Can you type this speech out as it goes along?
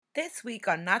This week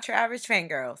on Not Your Average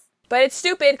Fangirls. But it's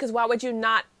stupid because why would you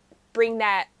not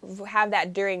have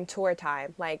that during tour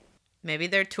time? Like, maybe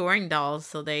they're touring dolls,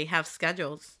 so they have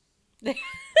schedules.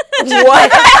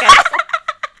 What?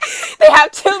 They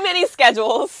have too many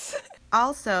schedules.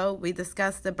 Also, we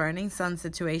discussed the Burning Sun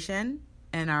situation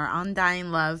and our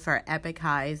undying love for Epic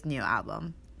High's new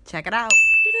album. Check it out.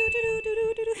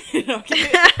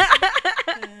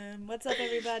 What's up,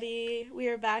 everybody? We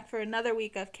are back for another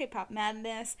week of K-pop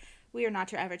madness. We are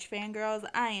Not Your Average Fangirls.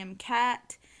 I am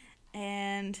Kat,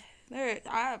 and there's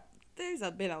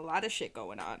been a lot of shit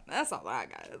going on. That's all I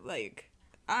got. Like,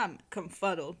 I'm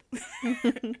confuddled.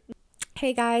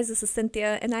 Hey guys, this is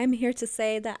Cynthia, and I'm here to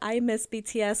say that I miss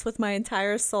BTS with my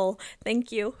entire soul.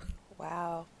 Thank you.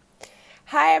 Wow.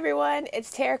 Hi, everyone. It's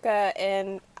Terica,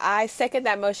 and I second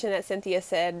that motion that Cynthia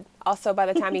said. Also, by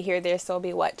the time you hear this, there'll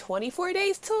be, 24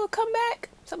 days till come back?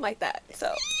 Something like that. So,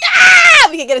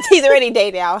 we can get a teaser any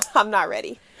day now. I'm not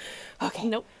ready. Okay.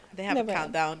 Nope. They have a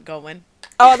countdown going.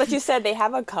 Oh, I thought you said they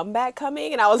have a comeback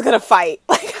coming, and I was going to fight.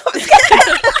 No,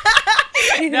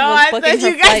 I said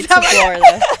you guys have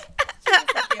Florida.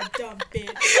 Dumb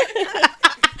bitch.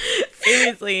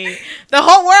 Seriously. The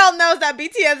whole world knows that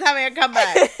BTS is having a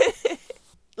comeback.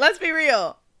 Let's be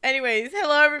real. Anyways,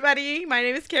 hello everybody. My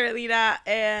name is Carolina,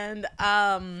 and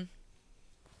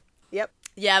Yep.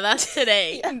 yeah, that's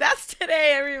today. That's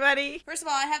today, everybody. First of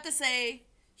all, I have to say,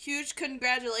 huge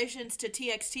congratulations to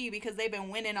TXT because they've been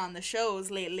winning on the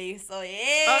shows lately. So,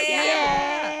 yeah. Oh,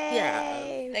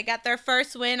 yeah. They got their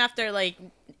first win after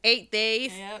 8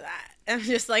 days. Yep. I'm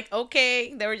just like,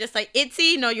 okay. They were just like,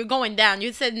 Itzy, no, you're going down.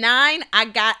 You said 9, I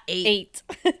got 8.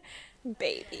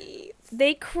 Baby.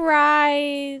 They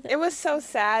cried. It was so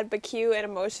sad, but cute and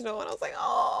emotional, and I was like,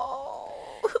 oh.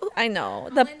 I know.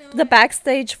 The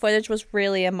backstage footage was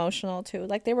really emotional too.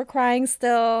 Like they were crying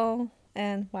still,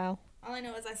 and wow. All I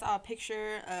know is I saw a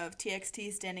picture of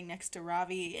TXT standing next to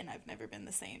Ravi, and I've never been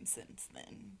the same since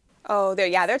then. Oh,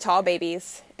 they're tall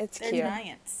babies. It's They're cute.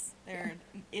 giants. They're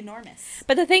enormous.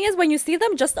 But the thing is, when you see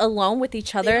them just alone with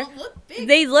each They other, don't look big.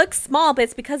 they look small, but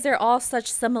it's because they're all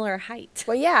such similar height.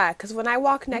 Well, yeah, because when I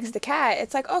walk next to Kat,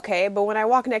 it's like, okay, but when I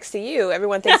walk next to you,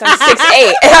 everyone thinks I'm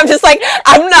 6'8", and I'm just like,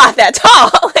 I'm not that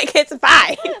tall. Like, it's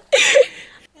fine.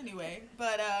 Anyway,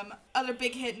 but other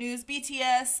big hit news,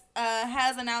 BTS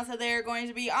has announced that they're going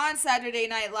to be on Saturday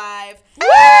Night Live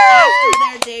after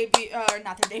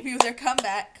their debut, their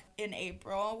comeback in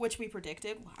April, which we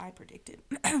predicted. Well, I predicted.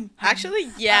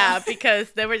 Actually, yeah, because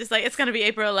they were just like, it's going to be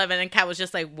April 11th, and Kat was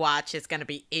just like, watch, it's going to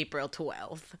be April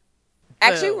 12th.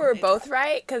 Actually, we Boom. were both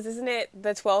right, because isn't it the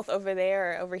 12th over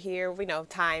there or over here? We know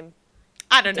time.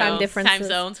 I don't Time know. differences. Time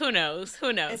zones. Who knows?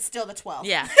 It's still the 12th.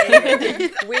 Yeah.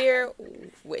 We're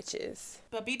witches.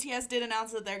 But BTS did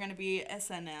announce that they're going to be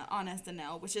on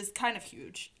SNL, which is kind of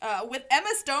huge. With Emma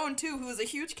Stone, too, who is a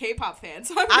huge K-pop fan.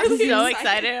 So I'm really so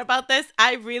excited about this.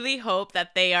 I really hope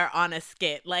that they are on a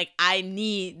skit. I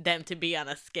need them to be on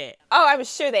a skit. Oh, I'm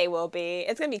sure they will be.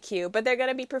 It's going to be cute, but they're going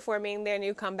to be performing their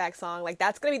new comeback song.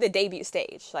 That's going to be the debut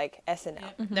stage, SNL.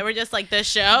 Yep. They were just like, the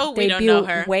show, we don't Debut know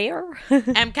her. Where?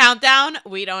 M Countdown,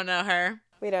 we don't know her.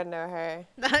 We don't know her.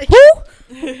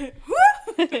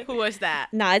 Who was that?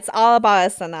 Nah, it's all about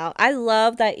SNL. I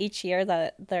love that each year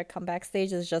that their comeback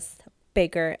stage is just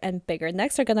bigger and bigger.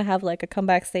 Next, they're gonna have a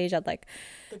comeback stage at The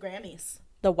Grammys.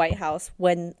 the White House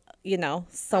when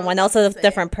someone else is a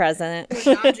different president.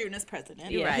 When Nam Joon is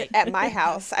president. You're right. At my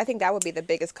house, I think that would be the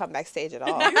biggest comeback stage at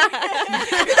all.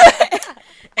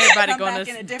 Everybody Come going back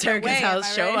to in a different Turkish way, am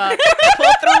house, I show right? up.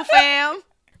 Pull through, fam.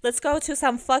 Let's go to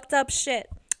some fucked up shit.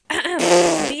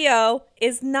 Leo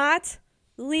is not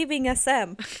leaving SM.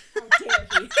 How dare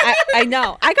he. I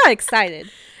know. I got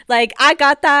excited. I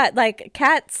got that.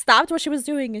 Kat stopped what she was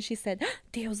doing and she said,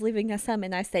 Leo's leaving SM.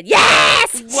 And I said,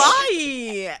 yes!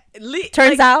 Why?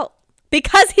 Turns out,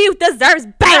 because he deserves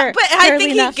better. But I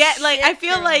think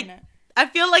Carolina. I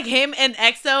feel like him and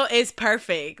EXO is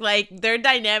perfect. Their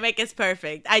dynamic is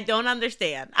perfect. I don't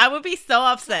understand. I would be so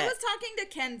I upset. was talking to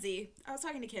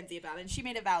Kenzie about it, and she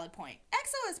made a valid point.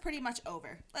 EXO is pretty much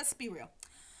over. Let's be real.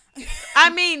 I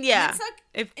mean, yeah.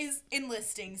 Minsuk is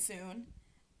enlisting soon,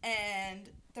 and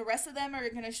the rest of them are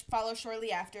going to follow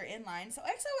shortly after in line. So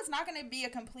EXO is not going to be a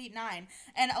complete 9,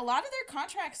 and a lot of their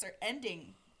contracts are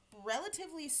ending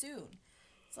relatively soon.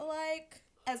 So,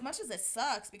 as much as it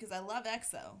sucks, because I love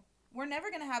EXO, we're never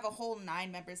going to have a whole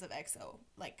 9 members of EXO,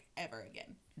 ever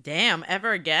again. Damn,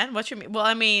 ever again? What you mean? Well,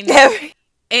 I mean,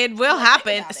 it will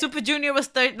happen. about it. Super Junior was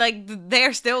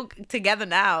they're still together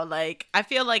now. I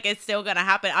feel like it's still gonna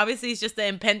happen. Obviously, it's just the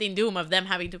impending doom of them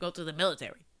having to go to the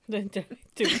military.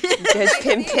 Just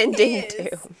impending It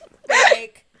is. doom.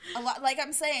 a lot, like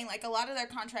I'm saying, like a lot of their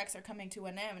contracts are coming to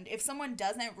an end. If someone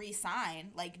doesn't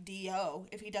re-sign, like Dio,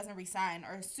 if he doesn't re-sign,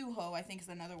 or Suho, I think is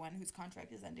another one whose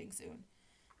contract is ending soon.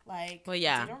 Like, Well,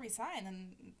 yeah. if they don't re-sign,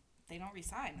 then they don't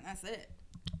re-sign, and that's it.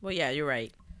 Well, yeah, you're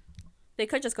right. They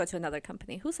could just go to another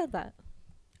company. Who said that?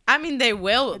 I mean, they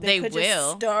will. They could will.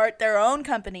 just start their own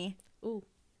company. Ooh.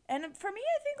 And for me,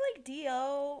 I think like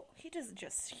Dio,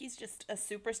 he's just a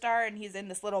superstar, and he's in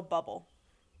this little bubble,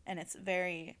 and it's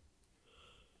very,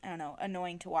 I don't know,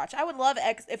 annoying to watch. I would love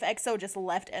if EXO just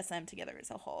left SM together as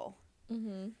a whole.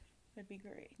 Mm-hmm. That'd be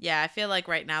great. Yeah, I feel like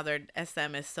right now their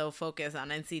SM is so focused on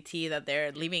NCT that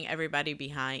they're leaving everybody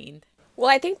behind. Well,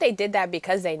 I think they did that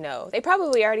because they know. They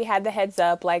probably already had the heads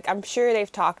up. Like, I'm sure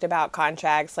they've talked about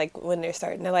contracts, like, when they're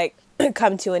starting to, like,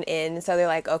 come to an end. So they're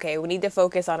like, okay, we need to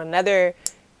focus on another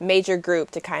major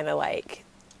group to kind of, like,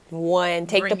 take Bring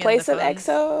the in place the of funds.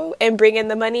 EXO and bring in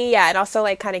the money. Yeah, and also,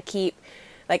 like, kind of keep,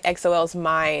 like, EXO-L's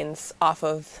minds off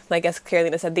of, like, as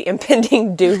Carolina said, the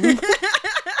impending doom.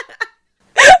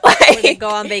 Where they go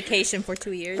on vacation for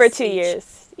 2 years. For 2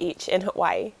 years each in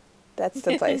Hawaii. That's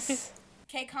the place.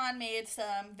 KCON made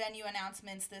some venue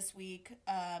announcements this week,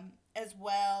 as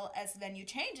well as venue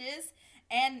changes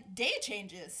and date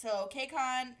changes. So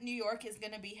KCON New York is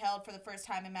going to be held for the first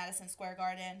time in Madison Square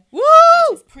Garden, Woo!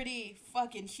 which is pretty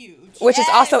fucking huge. Which is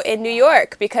also Yes! in New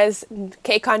York, because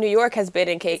KCON New York has been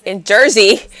in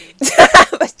Jersey.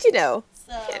 But, you know.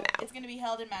 So you know. it's going to be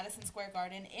held in Madison Square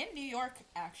Garden in New York,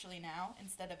 actually, now,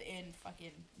 instead of in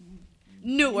fucking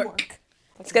Newark.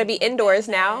 It's going to be indoors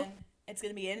now. And it's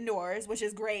going to be indoors, which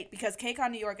is great because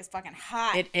KCON New York is fucking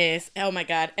hot. It is. Oh my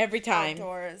god, every time.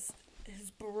 Outdoors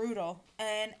is brutal.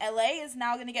 And LA is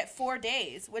now going to get 4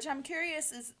 days, which I'm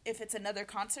curious is if it's another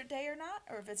concert day or not,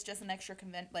 or if it's just an extra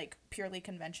purely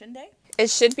convention day. It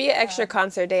should be an extra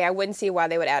concert day. I wouldn't see why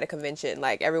they would add a convention.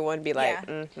 Like, everyone would be like,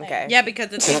 Yeah. okay. Yeah,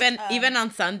 because it's even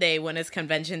on Sunday when it's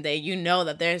convention day, you know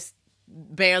that there's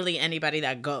barely anybody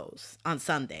that goes on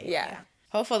Sunday. Yeah.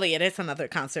 Hopefully it is another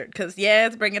concert because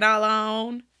yes, bring it all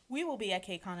on. We will be at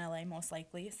KCON LA most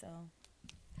likely, so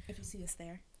if you see us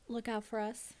there. Look out for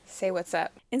us. Say what's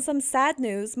up. In some sad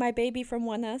news, my baby from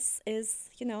ONEUS is,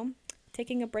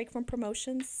 taking a break from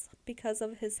promotions because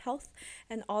of his health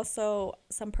and also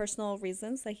some personal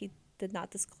reasons that he did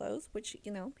not disclose, which,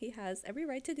 he has every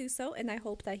right to do so. And I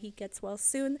hope that he gets well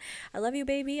soon. I love you,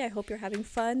 baby. I hope you're having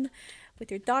fun with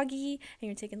your doggy and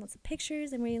you're taking lots of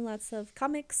pictures and reading lots of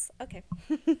comics. Okay.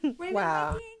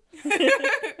 Wow.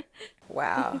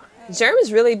 Wow.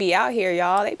 Germs really be out here,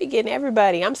 y'all. They be getting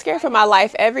everybody. I'm scared for my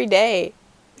life every day.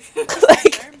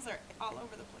 Like, Germs are all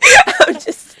over the place. I'm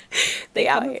just, they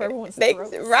out coming for here. everyone's They,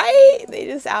 throats. right? They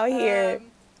just out here.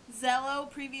 Zello,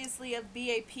 previously of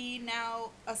BAP, now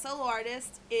a solo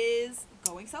artist, is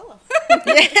going solo.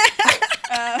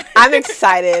 I'm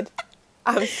excited.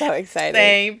 I'm so excited.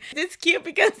 Same. It's cute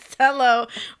because Cello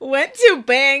went to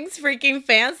Bang's freaking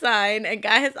fan sign and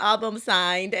got his album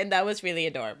signed, and that was really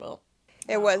adorable.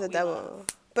 It was a we double. love.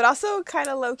 But also kind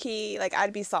of low key, like,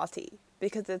 I'd be salty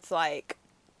because it's like,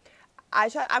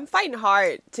 I'm fighting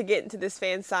hard to get into this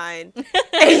fan sign. and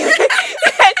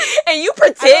you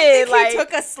pretend I don't think like he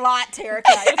took a slot, Terica.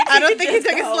 I don't think he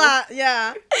took a No. slot.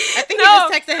 Yeah. I think No.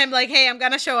 he just texted him like, "Hey, I'm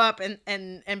gonna show up," and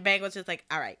Bang was just like,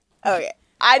 "All right." okay.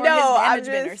 I Or know. his I'm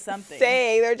management or just something.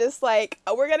 saying they're just like,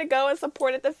 oh, we're gonna go and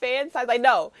support at the fan side. Like,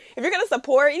 no, if you're gonna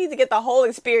support, you need to get the whole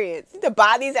experience. You need to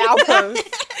buy these albums,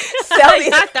 sell these.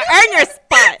 You have to earn your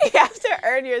spot. You have to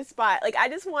earn your spot. Like, I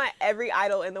just want every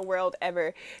idol in the world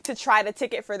ever to try to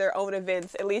ticket for their own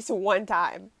events at least one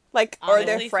time. Like, or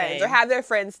their Honestly, friends, same. or have their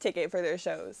friends ticket for their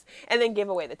shows, and then give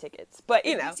away the tickets. But,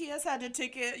 you know, BTS had a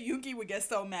ticket, Yoongi would get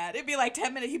so mad. It'd be like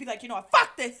 10 minutes. He'd be like,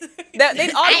 fuck this.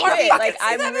 they'd all I wanna quit. fucking Like,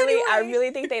 see them I anyway.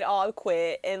 really think they'd all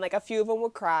quit, and, like, a few of them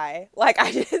would cry. Like,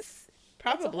 I just...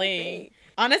 Probably.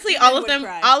 Honestly, Even all of would them,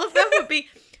 cry. would be.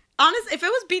 Honest, if it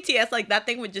was BTS, like that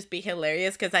thing would just be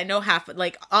hilarious because I know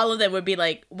all of them would be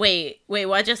like, wait,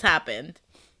 what just happened?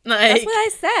 Like, That's what I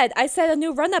said. I said a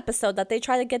new Run episode that they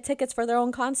try to get tickets for their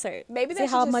own concert. Maybe See they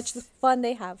how should much just- fun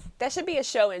they have. That should be a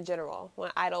show in general, when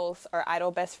idols or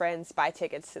idol best friends buy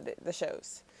tickets to the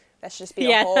shows. That should just be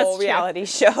Yeah, a that's whole true. reality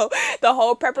show. The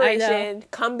whole preparation,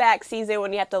 comeback season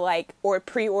when you have to, like, or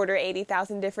pre-order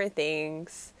 80,000 different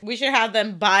things. we should have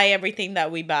them buy everything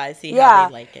that we buy, see Yeah. how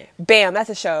they like it. Bam,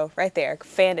 that's a show right there.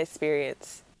 Fan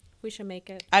experience. We should make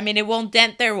it. I mean, it won't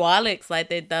dent their wallets like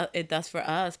it does for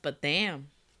us, but damn,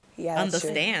 Yeah, that's true.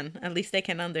 understand. At least they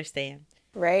can understand.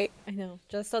 Right? I know.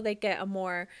 Just so they get a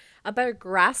better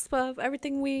grasp of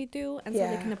everything we do and so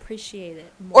Yeah. they can appreciate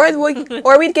it more.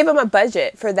 Or we'd give them a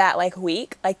budget for that, like,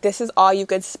 week. Like, this is all you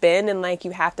could spend, and, like,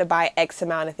 you have to buy X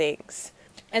amount of things.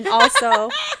 And also,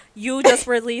 you just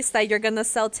released that you're gonna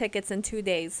sell tickets in 2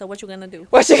 days. So what you gonna do?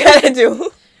 What you gonna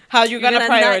do? How you gonna gonna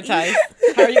not eat? prioritize?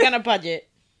 How are you gonna budget?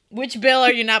 Which bill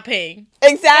are you not paying?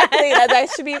 Exactly. That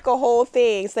should be like a whole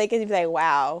thing. So they can be like,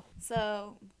 wow.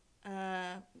 So,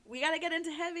 we gotta get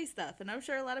into heavy stuff, and I'm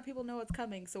sure a lot of people know what's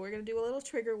coming. So we're gonna do a little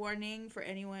trigger warning for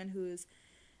anyone who's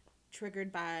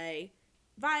triggered by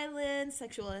violence,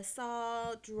 sexual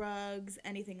assault, drugs,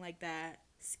 anything like that.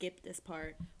 Skip this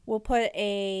part. We'll put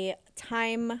a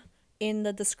time in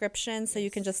the description so you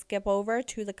can just skip over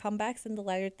to the comebacks and the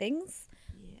lighter things.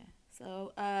 Yeah.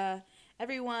 So,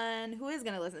 everyone who is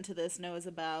gonna listen to this knows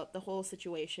about the whole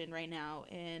situation right now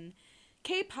in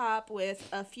K-pop with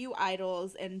a few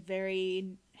idols and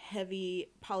very heavy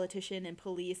politician and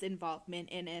police involvement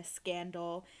in a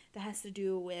scandal that has to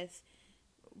do with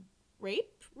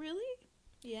rape, really?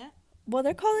 Yeah. Well,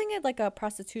 they're calling it like a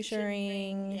prostitution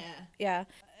ring. Yeah. Yeah.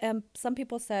 And some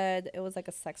people said it was like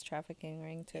a sex trafficking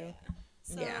ring too.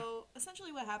 So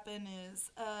essentially what happened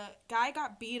is a guy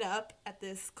got beat up at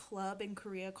this club in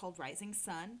Korea called Rising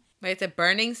Sun. Wait, it's a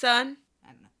Burning Sun?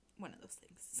 I don't know, one of those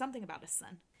things. Something about a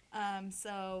sun.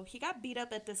 So he got beat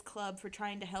up at this club for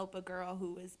trying to help a girl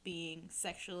who was being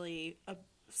sexually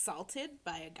assaulted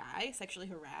by a guy, sexually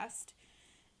harassed.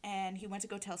 And he went to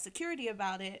go tell security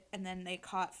about it, and then they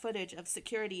caught footage of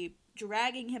security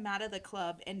dragging him out of the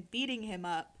club and beating him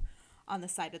up on the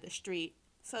side of the street.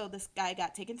 So this guy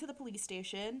got taken to the police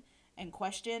station and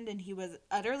questioned, and he was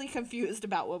utterly confused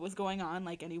about what was going on,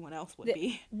 like anyone else would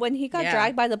be. When he got Yeah.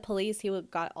 dragged by the police,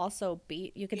 got also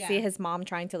beat. You could see Yeah. his mom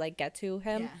trying to like get to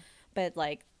him, Yeah. but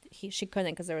like she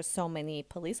couldn't because there were so many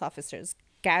police officers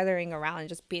gathering around and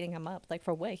just beating him up. Like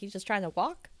for what? He's just trying to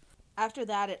walk. After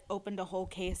that, it opened a whole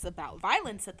case about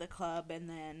violence at the club, and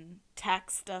then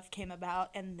tax stuff came about,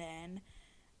 and then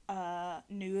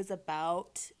news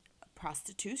about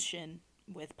prostitution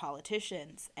with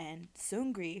politicians, and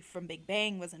Seungri from Big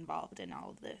Bang was involved in all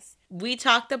of this. We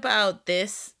talked about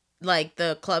this, like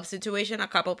the club situation, a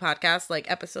couple podcasts, like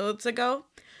episodes ago.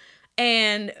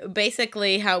 And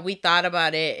basically how we thought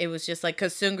about it, it was just like,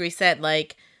 because Seungri said,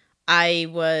 like, I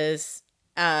was,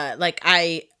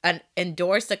 I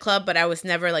endorsed the club, but I was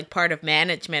never, like, part of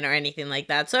management or anything like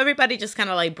that. So everybody just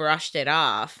kind of, like, brushed it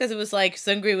off. Because it was like,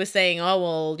 Seungri was saying, oh,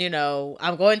 well, you know,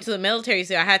 I'm going to the military,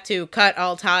 so I had to cut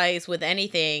all ties with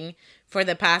anything for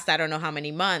the past, I don't know how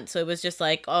many months. So it was just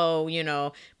like, oh, you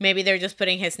know, maybe they're just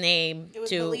putting his name It was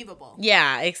to... believable.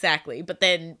 Yeah, exactly. But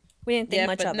then... We didn't think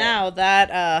much but of now it.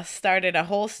 that started a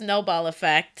whole snowball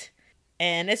effect,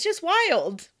 and it's just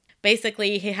wild.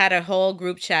 Basically, he had a whole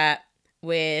group chat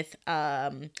with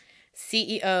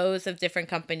CEOs of different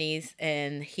companies,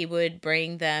 and he would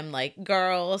bring them like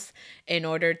girls in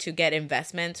order to get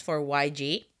investments for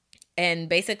YG. And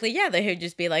basically, yeah, they would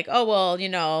just be like, oh, well, you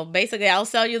know, basically I'll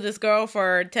sell you this girl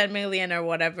for 10 million or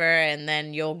whatever, and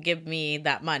then you'll give me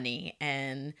that money.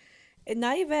 And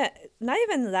Not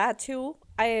even that too.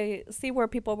 I see where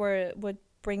people would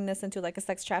bring this into like a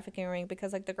sex trafficking ring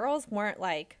because like the girls weren't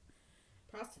like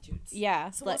Prostitutes. yeah,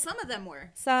 So like, some of them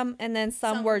were. some and then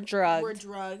some were drugged. Were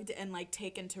drugged and like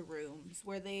taken to rooms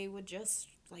where they would just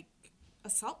like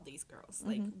assault these girls,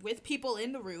 like with people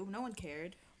in the room. No one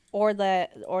cared. or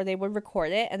they would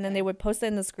record it and then they would post it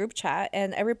in this group chat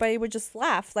and everybody would just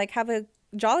laugh, like have a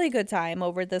jolly good time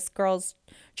over this girl's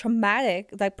traumatic,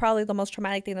 like probably the most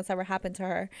traumatic thing that's ever happened to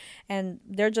her, and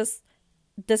they're just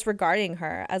disregarding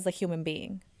her as a human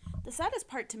being. The saddest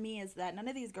part to me is that none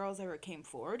of these girls ever came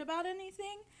forward about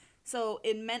anything. So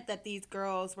it meant that these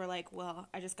girls were like, well,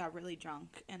 I just got really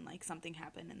drunk and like something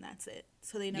happened and that's it.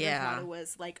 So they never Yeah. thought it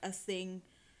was like a thing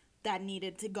that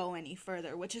needed to go any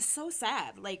further, which is so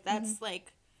sad. Like that's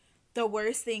like the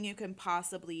worst thing you can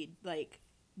possibly like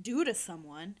do to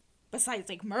someone besides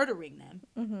like murdering them.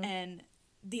 And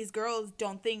these girls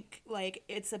don't think like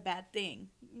it's a bad thing.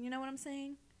 You know what I'm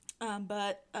saying?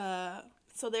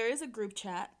 So there is a group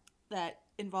chat that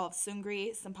involves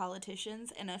Seungri, some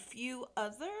politicians, and a few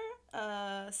other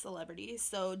celebrities.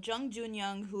 So Jung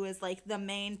Jun-young, who is like the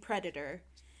main predator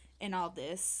in all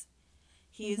this,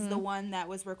 he's the one that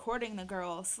was recording the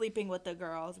girls, sleeping with the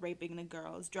girls, raping the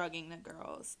girls, drugging the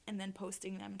girls, and then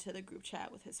posting them to the group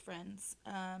chat with his friends.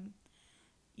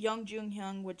 Young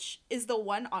Jung-hyun, which is the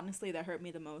one, honestly, that hurt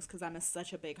me the most because I'm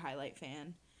such a big Highlight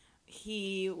fan.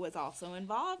 He was also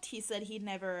involved. He said he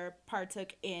never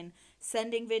partook in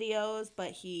sending videos,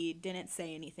 but he didn't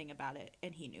say anything about it,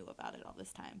 and he knew about it all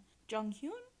this time.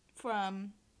 Jung-hyun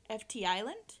from FT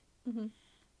Island,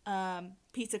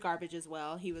 piece of garbage as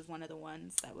well. He was one of the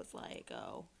ones that was like,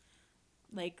 oh,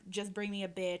 like, just bring me a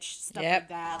bitch, stuff Yep. like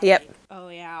that. Yep. Like, oh,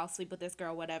 yeah, I'll sleep with this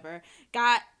girl, whatever.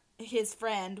 Got his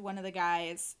friend, one of the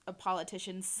guys, a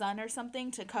politician's son or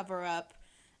something, to cover up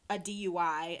a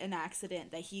DUI, an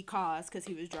accident that he caused because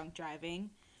he was drunk driving.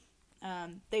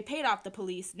 They paid off the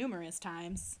police numerous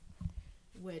times,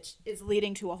 which is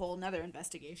leading to a whole nother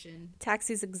investigation.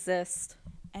 Taxis exist.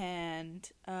 And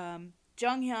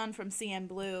Junghyun from CN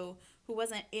Blue, who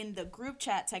wasn't in the group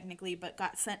chat technically, but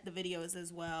got sent the videos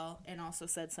as well, and also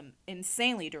said some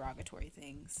insanely derogatory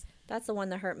things. That's the one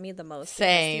that hurt me the most.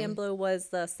 Same. CN Blue was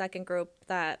the second group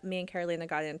that me and Carolina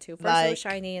got into. First it was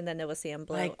Shiny, and then it was CN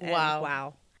Blue. Like, and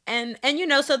wow. And you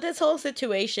know, so this whole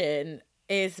situation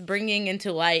is bringing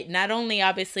into light not only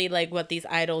obviously like what these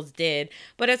idols did,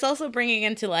 but it's also bringing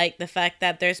into light the fact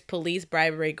that there's police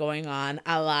bribery going on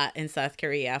a lot in South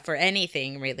Korea for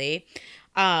anything really.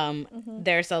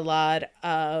 There's a lot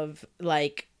of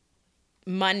like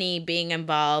money being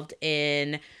involved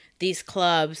in these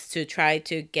clubs to try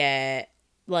to get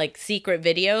like secret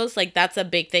videos. Like that's a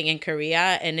big thing in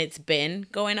Korea, and it's been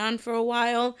going on for a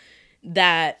while,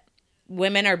 that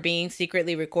women are being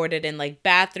secretly recorded in like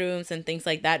bathrooms and things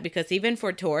like that, because even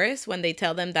for tourists, when they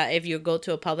tell them that if you go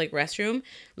to a public restroom,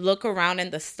 look around in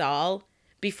the stall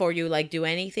before you like do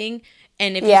anything,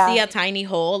 and if you see a tiny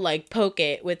hole, like poke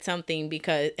it with something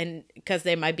because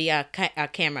there might be a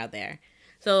camera there.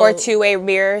 So, or two-way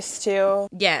mirrors too.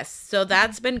 Yes, so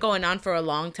that's been going on for a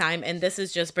long time, and this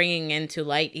is just bringing into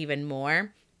light even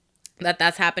more that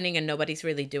that's happening, and nobody's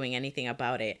really doing anything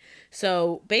about it.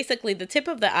 So basically the tip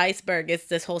of the iceberg is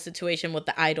this whole situation with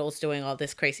the idols doing all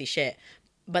this crazy shit.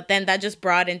 But then that just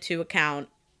brought into account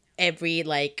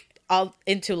all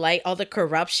the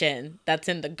corruption that's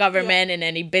in the government and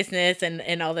any business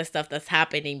and all the stuff that's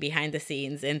happening behind the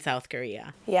scenes in South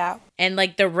Korea. Yeah. And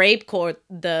like the rape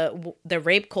the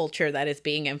rape culture that is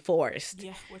being enforced.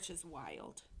 Yeah, which is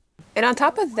wild. And on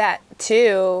top of that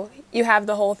too, you have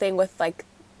the whole thing with like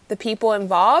the people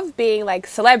involved being like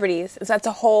celebrities. And so that's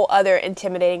a whole other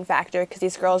intimidating factor, because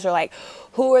these girls are like,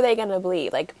 who are they going to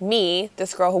believe? Like me,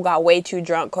 this girl who got way too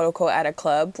drunk, quote unquote, at a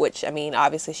club, which, I mean,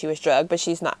 obviously she was drugged, but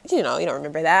she's not, you don't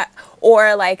remember that.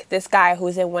 Or like this guy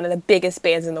who's in one of the biggest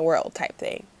bands in the world type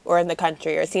thing, or in the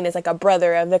country, or seen as like a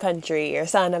brother of the country or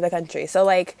son of the country. So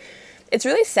like, it's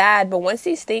really sad. But once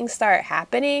these things start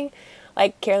happening,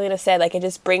 like Carolina said, like it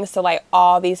just brings to light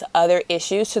all these other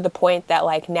issues to the point that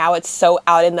like now it's so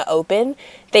out in the open,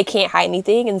 they can't hide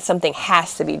anything, and something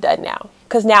has to be done now.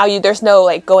 Because now there's no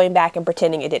like going back and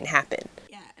pretending it didn't happen.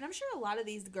 Yeah, and I'm sure a lot of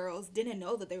these girls didn't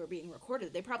know that they were being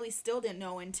recorded. They probably still didn't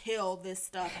know until this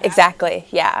stuff happened. Exactly,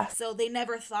 yeah. So they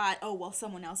never thought, oh, well,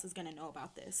 someone else is going to know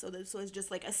about this. So this was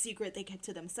just like a secret they kept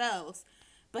to themselves.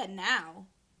 But now,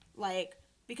 like,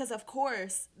 because of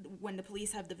course, when the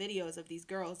police have the videos of these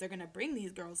girls, they're going to bring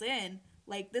these girls in.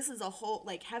 Like, this is a whole,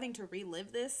 like, having to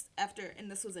relive this after, and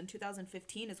this was in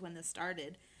 2015 is when this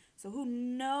started. So who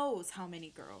knows how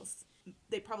many girls.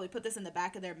 They probably put this in the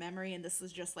back of their memory, and this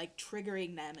was just, like,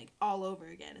 triggering them, like, all over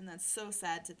again. And that's so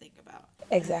sad to think about.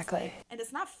 Exactly. And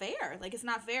it's not fair. Like, it's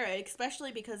not fair,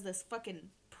 especially because this fucking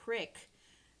prick,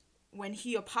 when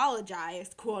he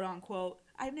apologized, quote unquote,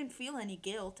 I didn't feel any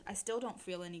guilt. I still don't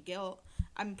feel any guilt.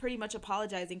 I'm pretty much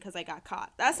apologizing because I got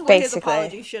caught. That's what his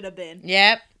apology should have been.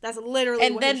 Yep. That's literally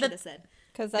what he should have said.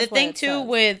 Because the thing too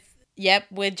with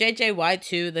JJY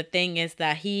too, the thing is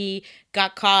that he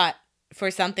got caught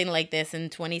for something like this in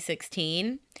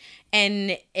 2016,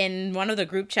 and in one of the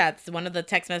group chats, one of the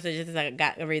text messages that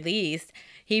got released,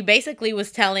 he basically was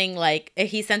telling, like,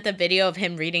 he sent a video of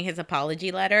him reading his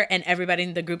apology letter, and everybody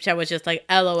in the group chat was just like,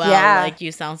 LOL, like,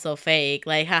 you sound so fake,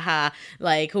 like, haha,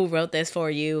 like, who wrote this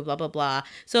for you, blah, blah, blah.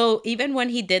 So even when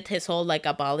he did his whole, like,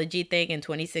 apology thing in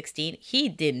 2016, he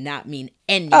did not mean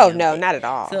anything. Oh, no, not at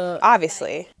all. So,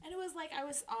 obviously. And it was like, I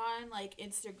was on, like,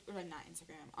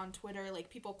 on Twitter, like,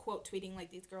 people quote tweeting,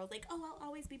 like, these girls, like, oh, I'll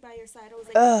always be by your side. I was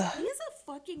like, he's a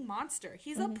fucking monster.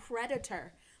 He's a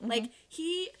predator. Like,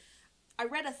 I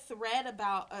read a thread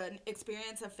about an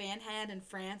experience a fan had in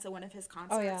France at one of his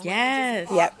concerts. Oh, yeah. Yes.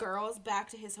 He just brought girls back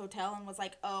to his hotel and was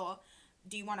like, oh,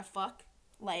 do you want to fuck?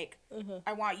 Like,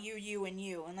 I want you, and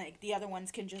you. And, like, the other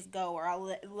ones can just go, or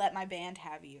I'll let my band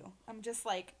have you. I'm just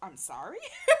like, I'm sorry?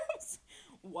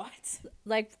 What?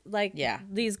 Like, yeah.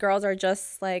 These girls are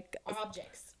just, like,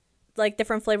 Objects. Like,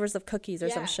 different flavors of cookies or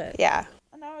some shit. Yeah.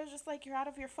 And I was just like, you're out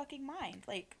of your fucking mind.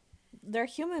 Like, They're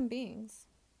human beings.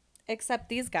 Except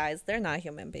these guys, they're not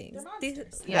human beings. They're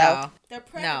monsters. No. They're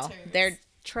predators. No, they're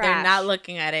Trash. They're not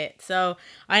looking at it. So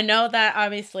I know that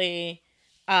obviously,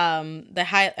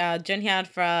 Junhyun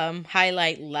from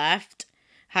Highlight left.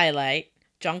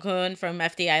 Junghoon from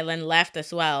FD Island left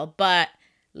as well. But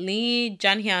Lee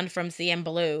Junhyun from CN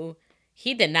Blue,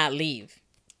 he did not leave.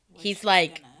 He's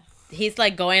like he's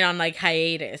like going on like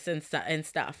hiatus and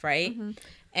stuff, right?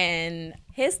 And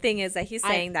His thing is that he's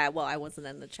saying that, well, I wasn't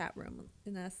in the chat room.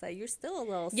 And I say, you're still a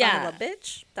little son of a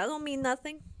bitch. That don't mean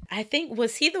nothing. I think,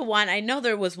 was he the one? I know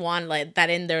there was one like that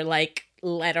in their like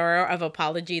letter of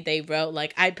apology they wrote.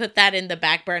 Like, I put that in the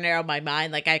back burner of my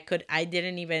mind. Like, I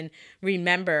didn't even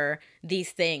remember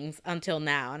these things until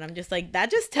now. And I'm just like,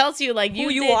 that just tells you like Who you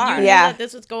you are. knew that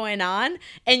this was going on,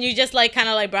 and you just like kind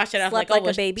of like brush it off, Slept like, like oh,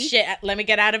 well, a baby. shit, let me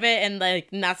get out of it and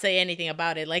like not say anything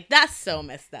about it. Like, that's so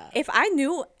messed up. If I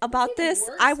knew about this,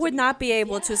 worse, I to would be not be honest.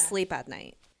 able to Yeah. sleep at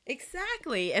night.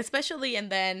 Exactly. Especially, and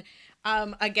then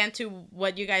again, to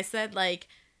what you guys said, like,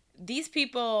 these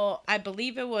people, I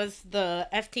believe it was the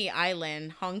FT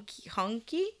Island, Honky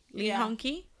Lee Yeah.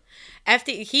 Honky.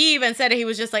 FT, he even said it, he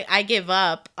was just like, I give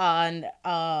up on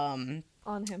On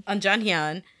him.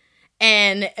 Junghyun.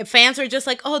 And fans were just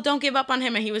like, oh, don't give up on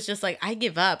him. And he was just like, I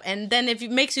give up. And then if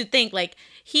it makes you think, like,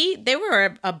 they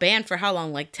were a band for how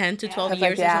long? Like 10 to 12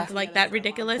 years or something like that.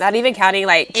 Ridiculous. Not even counting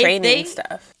like training they-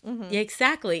 stuff.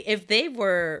 Exactly. If they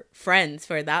were friends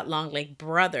for that long, like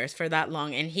brothers for that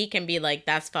long, and he can be like,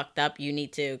 that's fucked up, you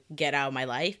need to get out of my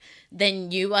life,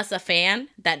 then you as a fan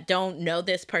that don't know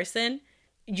this person,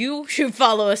 you should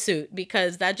follow a suit,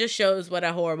 because that just shows what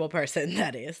a horrible person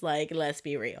that is. Like, let's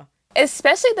be real.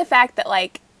 Especially the fact that,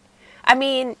 like, I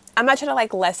mean, I'm not trying to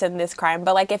like lessen this crime,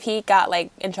 but like if he got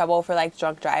like in trouble for like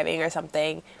drunk driving or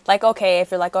something, like, okay,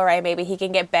 if you're like, all right, maybe he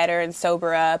can get better and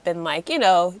sober up and like, you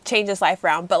know, change his life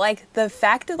around. But like the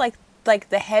fact that like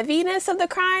the heaviness of the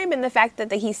crime and the fact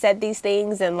that he said these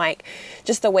things and like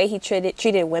just the way he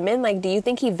treated women, like, do you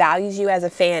think he values you as a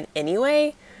fan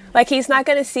anyway? Like, he's not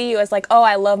going to see you as like, oh,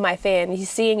 I love my fan. He's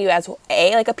seeing you as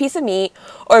A, like a piece of meat,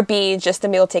 or B, just a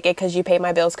meal ticket because you pay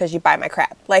my bills because you buy my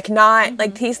crap. Like, not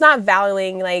like he's not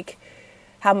valuing like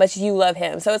how much you love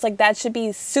him. So it's like that should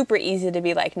be super easy to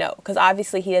be like, no, because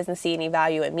obviously he doesn't see any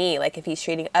value in me, like if he's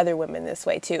treating other women this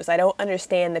way too. So I don't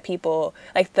understand the people,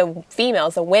 like the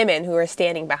females, the women who are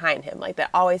standing behind him. Like,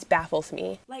 that always baffles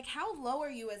me. Like, how low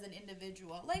are you as an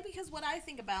individual? Like, because what I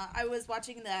think about, I was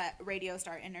watching that Radio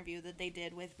Star interview that they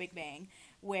did with Big Bang,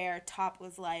 where Top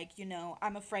was like, you know,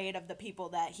 I'm afraid of the people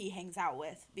that he hangs out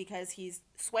with because he's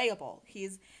swayable.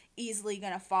 He's easily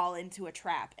gonna fall into a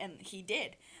trap, and he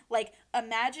did. Like,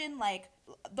 imagine, like,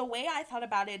 the way I thought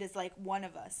about it is like one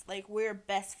of us, like, we're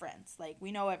best friends, like,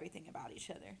 we know everything about each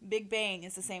other. Big Bang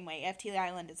is the same way. FT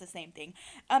Island is the same thing.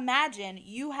 Imagine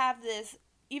you have this,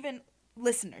 even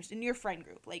listeners in your friend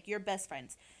group, like your best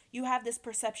friends, you have this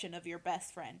perception of your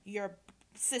best friend, your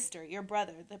sister, your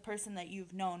brother, the person that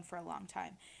you've known for a long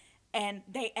time, and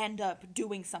they end up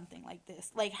doing something like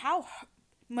this. Like, how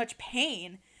much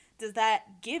pain does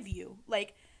that give you?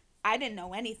 Like, I didn't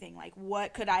know anything. Like,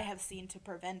 what could I have seen to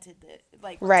prevented it?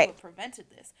 Like, Right. to have prevented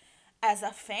this? As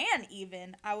a fan,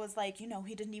 even, I was like, you know,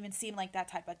 he didn't even seem like that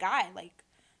type of guy. Like,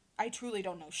 I truly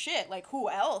don't know shit. Like, who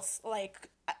else, like,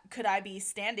 could I be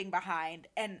standing behind?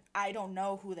 And I don't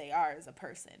know who they are as a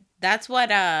person. That's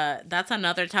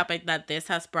another topic that this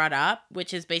has brought up,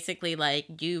 which is basically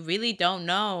like, you really don't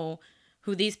know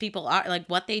who these people are, like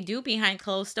what they do behind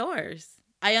closed doors.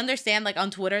 I understand, like, on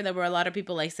Twitter there were a lot of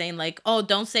people like saying like, oh,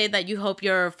 don't say that you hope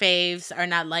your faves are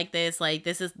not like this, like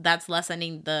that's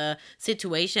lessening the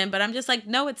situation. But I'm just like,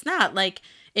 no, it's not. Like,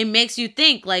 it makes you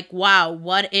think like, wow,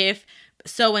 what if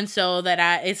so and so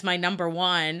that it's my number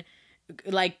one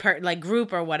like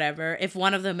group or whatever, if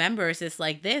one of the members is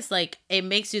like this, like, it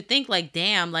makes you think like,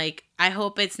 damn, like, I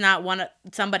hope it's not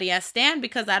somebody at Stan,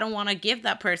 because I don't want to give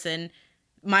that person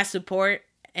my support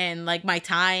and like my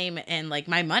time and like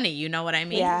my money, you know what I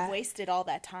mean? Yeah. You've wasted all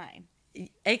that time.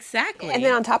 Exactly. And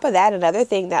then on top of that, another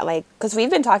thing that, like, because we've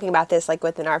been talking about this, like,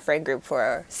 within our friend group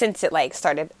since it, like,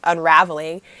 started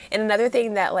unraveling. And another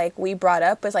thing that, like, we brought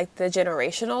up was, like, the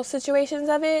generational situations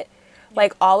of it.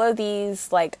 Like, all of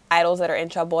these, like, idols that are in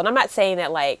trouble. And I'm not saying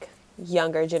that, like,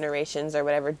 younger generations or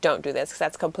whatever don't do this, because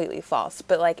that's completely false.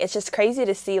 But, like, it's just crazy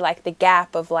to see, like, the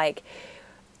gap of, like,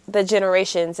 the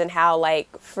generations and how,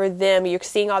 like, for them, you're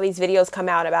seeing all these videos come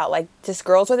out about, like, just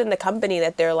girls within the company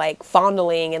that they're, like,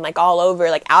 fondling and, like, all over,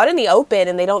 like, out in the open,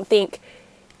 and they don't think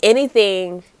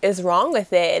anything is wrong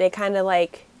with it. And it kind of,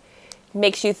 like,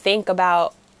 makes you think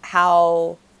about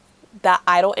how the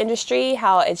idol industry,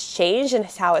 how it's changed and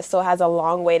how it still has a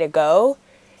long way to go.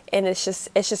 And it's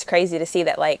just crazy to see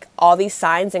that, like, all these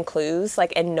signs and clues,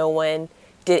 like, and no one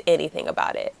did anything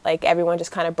about it. Like, everyone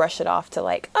just kind of brushed it off to,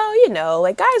 like, oh, you know,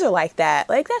 like, guys are like that.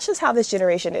 Like, that's just how this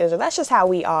generation is, or that's just how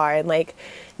we are. And, like,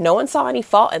 no one saw any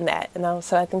fault in that. And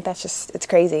so I think that's just, it's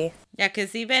crazy. Yeah,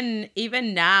 because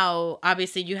even now,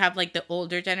 obviously, you have like the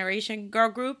older generation girl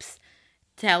groups.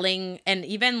 telling, and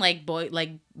even like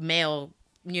male,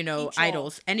 Heechul.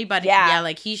 idols, anybody, Yeah.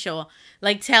 like Heechul,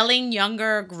 like telling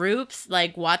younger groups,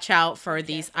 like, watch out for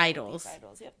these idols.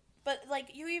 Yep. But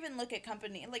like you even look at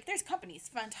there's companies.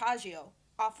 Fantagio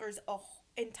offers a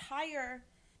entire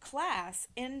class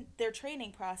in their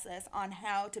training process on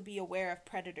how to be aware of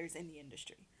predators in the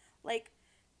industry. Like,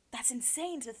 that's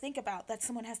insane to think about, that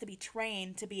someone has to be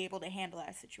trained to be able to handle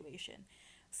that situation.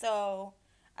 So,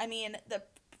 I mean, the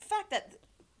fact that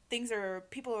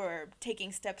people are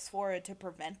taking steps forward to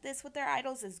prevent this with their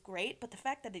idols is great, but the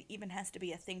fact that it even has to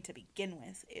be a thing to begin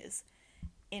with is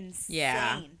insane.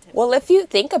 Yeah. To me. Well, if you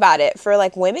think about it, for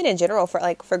like women in general,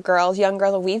 for girls, young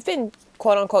girls, we've been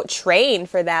quote unquote trained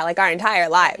for that like our entire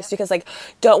lives, because like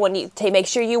don't want you to make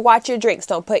sure you watch your drinks,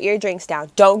 don't put your drinks down,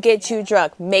 don't get too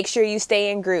drunk, make sure you stay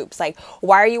in groups, like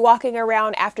why are you walking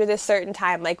around after this certain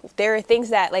time, like there are things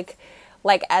that like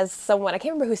as someone, I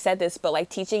can't remember who said this, but like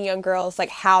teaching young girls like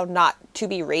how not to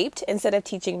be raped instead of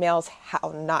teaching males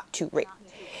how not to rape.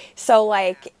 So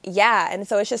like, yeah, and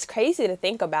so it's just crazy to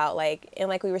think about, like, and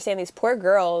like we were saying, these poor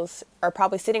girls are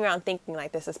probably sitting around thinking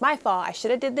like, this is my fault, I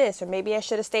should have did this, or maybe I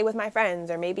should have stayed with my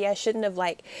friends, or maybe I shouldn't have,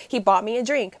 like, he bought me a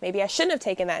drink, maybe I shouldn't have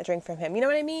taken that drink from him, you know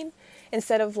what I mean?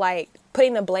 Instead of like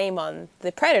putting the blame on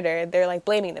the predator, they're like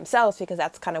blaming themselves, because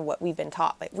that's kind of what we've been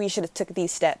taught, like we should have took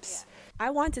these steps. I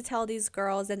want to tell these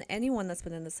girls and anyone that's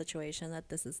been in this situation that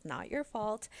this is not your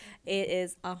fault. It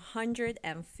is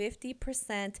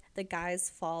 150% the guy's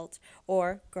fault,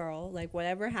 or girl, like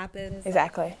whatever happens.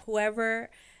 Exactly. Whoever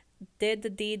did the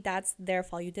deed, that's their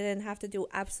fault. You didn't have to do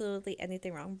absolutely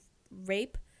anything wrong.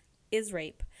 Rape is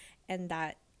rape, and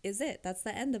that is it. That's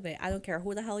the end of it. I don't care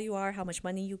who the hell you are, how much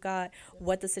money you got,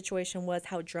 what the situation was,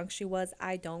 how drunk she was.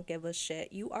 I don't give a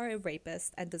shit. You are a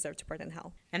rapist and deserve to burn in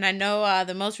hell. And I know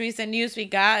the most recent news we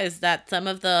got is that some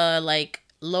of the like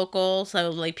local, so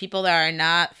like people that are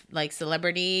not like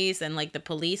celebrities and like the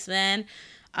policemen,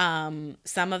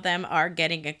 some of them are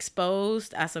getting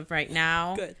exposed as of right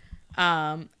now. Good.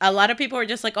 A lot of people are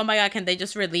just like, oh my god, can they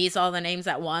just release all the names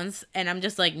at once? And I'm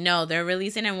just like, no, they're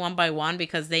releasing them one by one,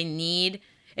 because they need,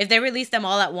 if they release them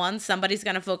all at once, somebody's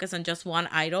gonna focus on just one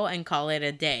idol and call it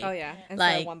a day. Oh yeah,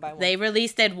 like one by one. they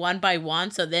released it one by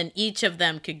one, so then each of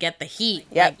them could get the heat,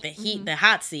 Yep. like the heat, the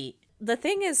hot seat. The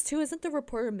thing is too, isn't the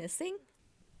reporter missing,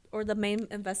 or the main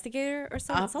investigator or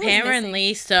something? Someone's Apparently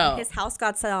missing. so. His house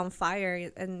got set on fire,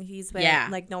 and he's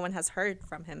been like, no one has heard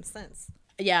from him since.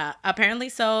 Yeah, apparently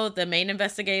so. The main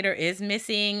investigator is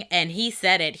missing, and he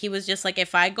said it. He was just like,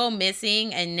 if I go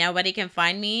missing and nobody can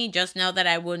find me, just know that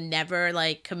I will never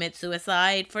like commit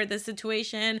suicide for this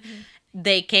situation. Mm-hmm.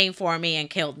 They came for me and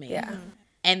killed me. Yeah. Mm-hmm.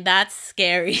 And that's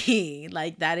scary.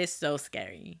 Like, that is so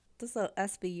scary. This is a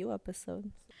SVU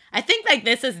episode. I think like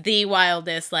this is the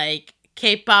wildest like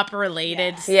K-pop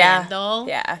related Yeah. scandal.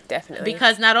 Yeah, definitely.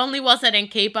 Because not only was it in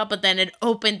K-pop, but then it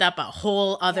opened up a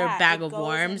whole other Yeah, bag it of goes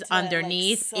worms into, like,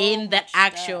 underneath so in the much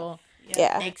actual stuff.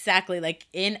 Yeah. exactly, like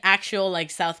in actual like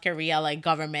South Korea, like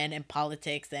government and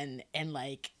politics and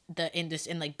like the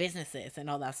industry and like businesses and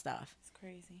all that stuff. It's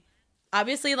crazy.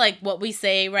 Obviously, like what we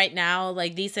say right now,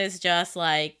 like this is just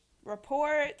like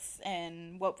Reports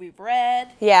and what we've read.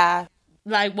 Yeah.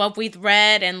 like what we've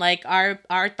read and like our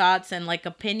thoughts and like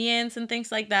opinions and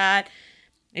things like that.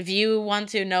 If you want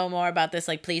to know more about this,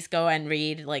 like please go and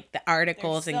read like the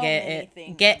articles There's and so get many it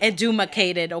things. get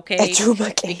edumacated, okay?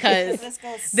 Edumacated. Because This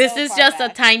goes this so is far just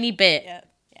back. a tiny bit. Yeah.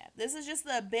 This is just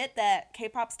the bit that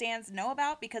K-pop stans know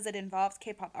about because it involves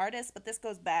K-pop artists, but this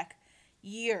goes back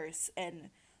years and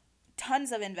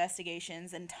tons of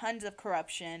investigations and tons of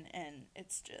corruption, and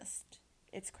it's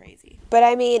crazy. But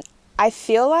I mean, I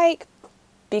feel like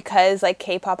because like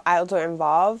K-pop idols are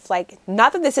involved, like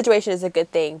not that this situation is a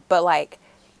good thing, but like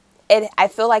I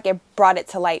feel like it brought it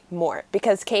to light more,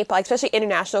 because K-pop, like, especially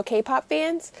international K-pop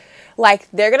fans, like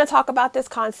they're gonna talk about this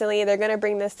constantly. They're gonna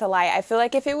bring this to light. I feel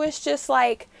like if it was just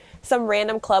like some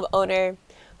random club owner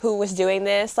who was doing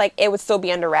this, like it would still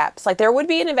be under wraps. Like there would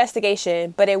be an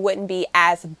investigation, but it wouldn't be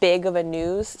as big of a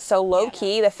news. So low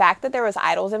key, the fact that there was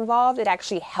idols involved, it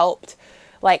actually helped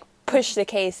like push the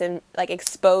case and like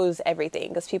expose everything,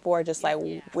 because people are just like,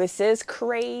 this is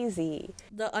crazy.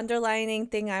 The underlining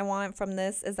thing I want from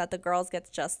this is that the girls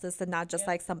get justice and not just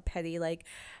like some petty like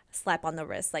slap on the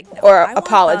wrist, like no, Or I want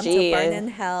apology them to burn and-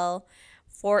 in hell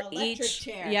for Electric each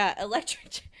chair. electric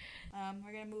chair.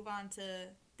 We're gonna move on to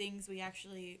things we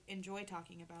actually enjoy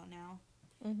talking about now.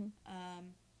 And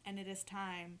it is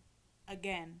time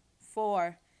again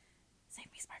for Save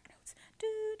Me Spark Notes. Do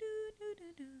do do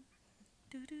do do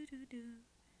do do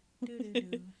do do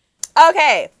do.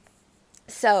 Okay,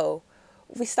 so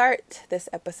we start this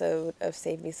episode of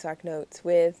Save Me Spark Notes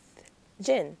with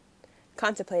Jin,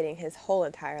 contemplating his whole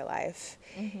entire life.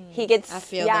 Mm-hmm. He gets, I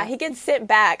feel that. he gets sent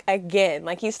back again.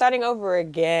 Like, he's starting over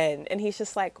again. And he's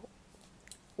just like,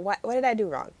 what did I do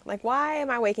wrong? Like, why am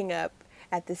I waking up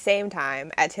at the same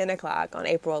time at 10 o'clock on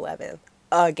April 11th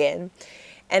again?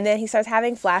 And then he starts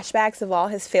having flashbacks of all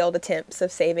his failed attempts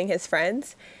of saving his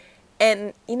friends.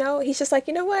 And, he's just like,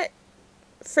 you know what?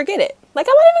 Forget it. Like,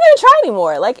 I'm not even going to try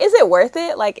anymore. Like, is it worth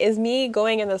it? Like, is me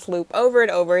going in this loop over and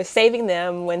over, saving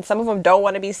them when some of them don't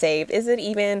want to be saved? Is it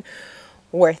even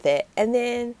worth it? And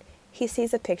then he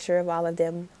sees a picture of all of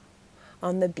them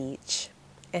on the beach.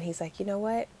 And he's like, you know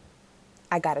what?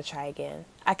 I got to try again.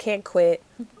 I can't quit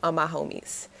on my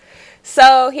homies.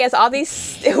 So he has all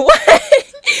these, what?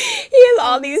 He has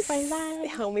all these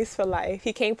homies for life.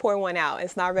 He can't pour one out.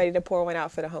 It's not ready to pour one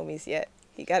out for the homies yet.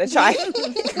 He gotta try.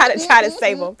 He gotta try to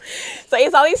save them. So he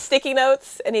has all these sticky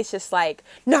notes, and he's just like,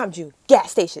 Namju,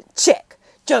 gas station, check.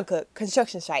 Jungkook,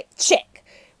 construction site, check.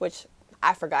 Which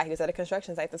I forgot he was at a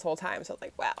construction site this whole time. So I was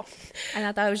like, wow. And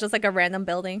I thought it was just like a random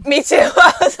building. Me too.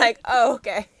 I was like, oh,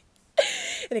 okay.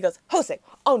 And he goes, Hosek,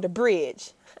 on the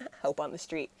bridge. Hope on the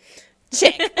street.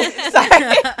 Check.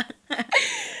 Sorry.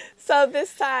 So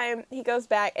this time he goes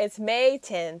back. It's May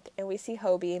 10th, and we see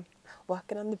Hobie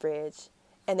walking on the bridge,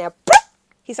 and then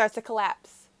he starts to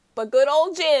collapse. But good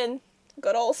old Jin,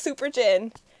 good old Super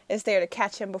Jin, is there to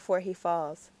catch him before he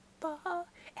falls. Fall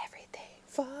everything.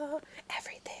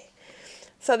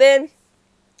 So then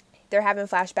they're having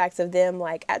flashbacks of them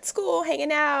like at school,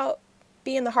 hanging out,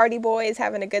 being the Hardy Boys,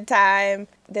 having a good time.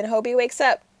 Then Hobie wakes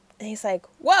up, and he's like,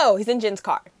 whoa, he's in Jin's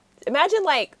car. Imagine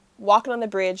like walking on the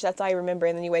bridge, that's all you remember,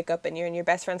 and then you wake up and you're in your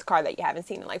best friend's car that you haven't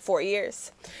seen in like 4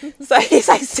 years. So he's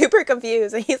like super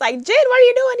confused, and he's like, Jin, what are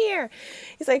you doing here?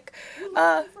 He's like, for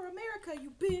America,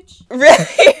 you bitch.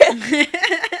 Really?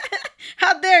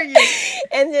 How dare you?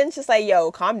 And Jin's just like,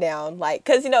 yo, calm down. Like,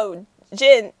 cause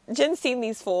Jin's seen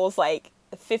these fools like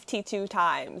 52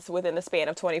 times within the span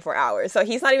of 24 hours. So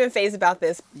he's not even fazed about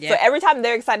this. Yeah. So every time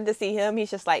they're excited to see him,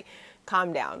 he's just like,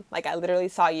 calm down. Like, I literally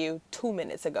saw you 2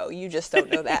 minutes ago. You just don't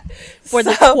know that. For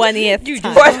the 20th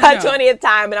time. For the 20th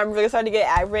time, and I'm really starting to get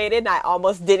aggravated, and I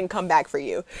almost didn't come back for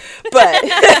you. But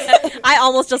I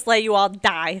almost just let you all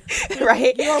die.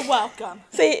 right? You're welcome.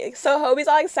 So Hobie's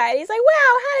all excited. He's like,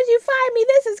 wow, how did you find me?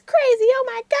 This is crazy. Oh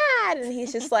my God. And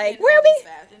he's just like, where are we?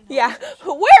 Yeah,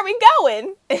 where are we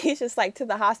going? And he's just like, to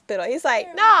the hospital. He's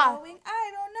like, nah. I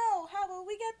don't know. How will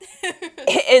we get there?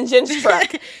 In Jin's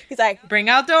truck. He's like, Bring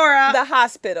out Dora. the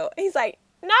hospital. He's like,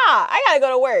 nah, I gotta go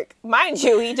to work. Mind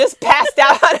you, he just passed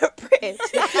out on a bridge.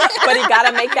 But he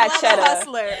gotta make that cheddar.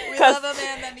 Hustler. We love a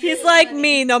man that He's needs like money.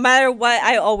 me, no matter what,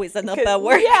 I always end up at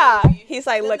work. Yeah. He's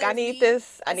like, Then look, I there's need me.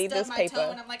 this. I I need stubbed this my toe,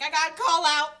 paper. and I'm like, I gotta call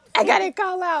out. I gotta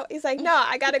call out. He's like, no,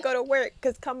 I gotta go to work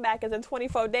because comeback is in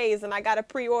 24 days and I gotta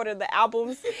pre-order the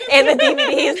albums and the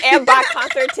DVDs and buy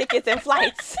concert tickets and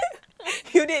flights.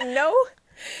 You didn't know?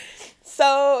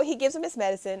 So he gives him his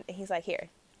medicine and he's like, here,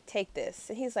 take this.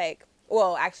 And he's like,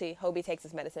 well, actually, Hobie takes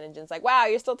his medicine and Jin's like, wow,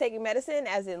 you're still taking medicine?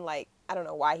 As in, like, I don't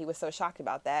know why he was so shocked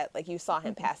about that. Like, you saw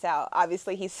him pass out.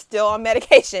 Obviously, he's still on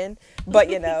medication, but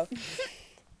you know.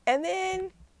 And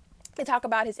then they talk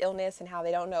about his illness and how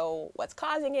they don't know what's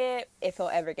causing it, if he'll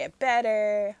ever get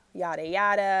better, yada,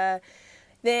 yada.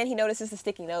 Then he notices the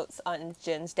sticky notes on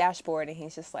Jin's dashboard, and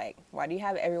he's just like, why do you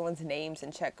have everyone's names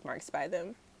and check marks by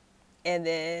them? And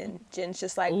then Jin's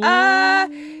just like, okay,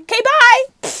 bye!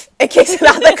 And kicks him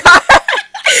out the car.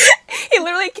 He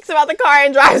literally kicks him out the car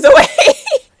and drives away.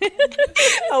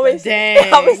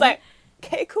 Dang. I was like,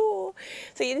 okay, cool.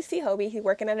 So you see Hobie, he's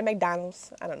working at a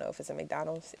McDonald's. I don't know if it's a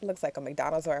McDonald's. It looks like a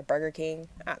McDonald's or a Burger King.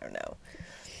 I don't know.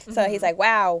 So he's like,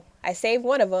 wow, I saved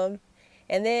one of them.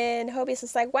 And then Hobie's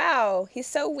just like, wow, he's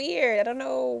so weird. I don't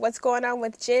know what's going on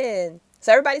with Jin.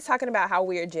 So everybody's talking about how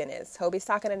weird Jin is. Hobie's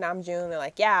talking to Namjoon. They're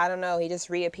like, yeah, I don't know. He just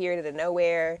reappeared out of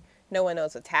nowhere. No one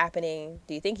knows what's happening.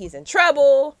 Do you think he's in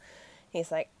trouble?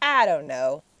 He's like, I don't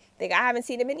know. I haven't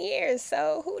seen him in years,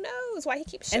 so who knows why he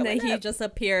keeps showing And then he up. just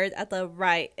appeared at the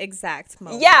right exact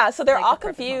moment. Yeah, so they're Like all the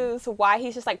perfect confused why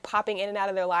he's just like popping in and out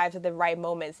of their lives at the right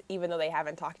moments, even though they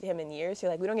haven't talked to him in years.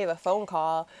 You're like, we don't give a phone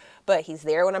call, but he's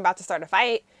there when I'm about to start a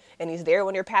fight, and he's there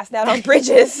when you're passed out on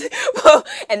bridges.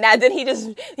 And then he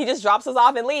just drops us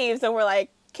off and leaves, and we're like,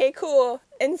 okay, cool.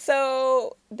 And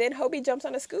so then Hobie jumps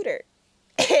on a scooter,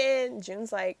 and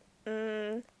Jun's like,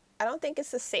 I don't think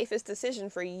it's the safest decision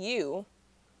for you,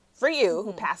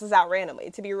 who passes out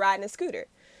randomly, to be riding a scooter.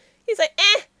 He's like,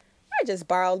 I just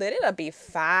borrowed it. It'll be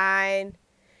fine.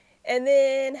 And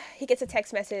then he gets a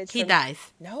text message. He dies.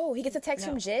 No, he gets a text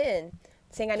from Jin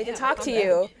saying, I need to talk to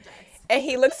you. And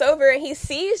he looks over and he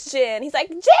sees Jin. He's like,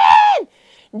 Jin!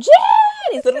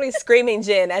 Jin! He's literally screaming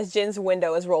Jin as Jin's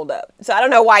window is rolled up. So I don't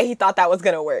know why he thought that was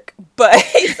going to work. But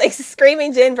he's like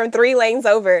screaming Jin from 3 lanes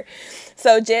over.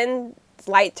 So Jin's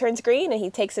light turns green and he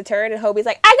takes a turn and Hobie's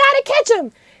like, I gotta catch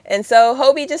him! And so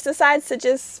Hobie just decides to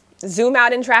just zoom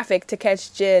out in traffic to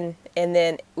catch Jin. And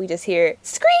then we just hear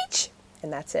screech!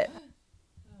 And that's it.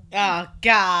 Oh,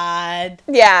 God.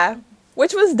 Yeah.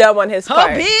 Which was dumb on his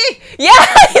part. Hobie! Yeah,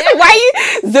 he's like, why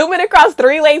are you zooming across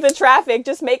 3 lanes of traffic?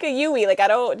 Just make a Yui. Like, I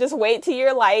don't, just wait till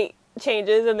your light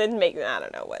changes and then make, I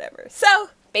don't know, whatever. So,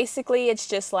 basically, it's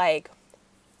just like,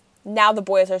 now the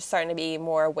boys are starting to be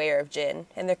more aware of Jin.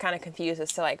 And they're kind of confused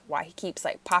as to, like, why he keeps,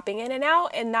 like, popping in and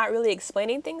out and not really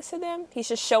explaining things to them. He's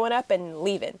just showing up and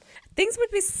leaving. Things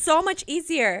would be so much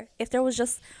easier if there was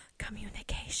just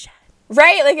communication.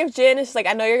 Right? Like, if Jin is just like,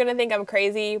 I know you're going to think I'm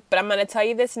crazy, but I'm going to tell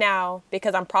you this now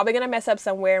because I'm probably going to mess up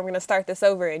somewhere and we're going to start this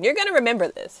over. And you're going to remember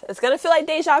this. It's going to feel like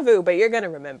deja vu, but you're going to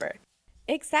remember.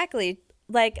 Exactly.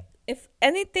 Like, if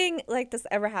anything like this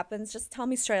ever happens, just tell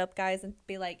me straight up, guys, and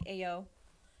be like, hey, yo,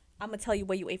 I'm going to tell you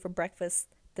what you ate for breakfast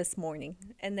this morning.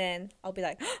 And then I'll be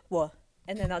like, what?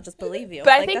 And then I'll just believe you.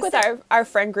 But like, I think with our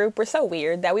friend group, we're so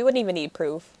weird that we wouldn't even need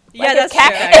proof. Yeah, Like, that's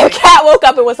true. If Kat woke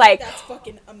up and was like, That's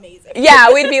fucking amazing.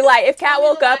 yeah, we'd be like, if Kat Tell me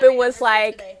woke the up and lottery was numbers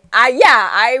like, today.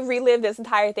 I relived this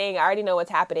entire thing. I already know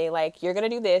what's happening. Like, you're going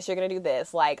to do this. You're going to do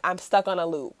this. Like, I'm stuck on a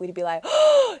loop. We'd be like,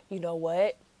 oh, you know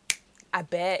what? I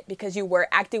bet because you were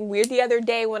acting weird the other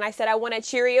day when I said I wanted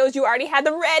Cheerios, you already had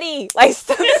them ready. Like,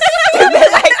 stupid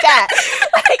like that.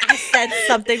 Like, I said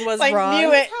something was Like, wrong.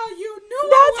 knew it. How you knew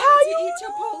That's I how wanted you to eat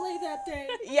Chipotle that day.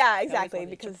 yeah, exactly.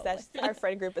 funny, Because Chipotle. that's our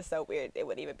friend group is so weird. It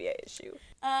wouldn't even be an issue.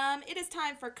 It is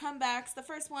time for comebacks. The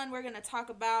first one we're gonna talk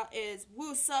about is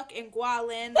Woo Suk and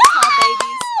Gualin, the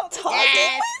Tall Babies.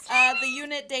 Yes. The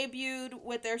unit debuted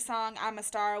with their song "I'm a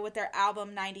Star" with their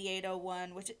album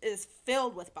 9801, which is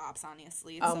filled with bops.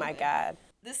 Honestly, it's Oh so my good. God.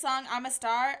 This song "I'm a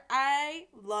Star," I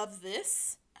love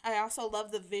this. I also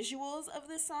love the visuals of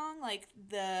this song. Like,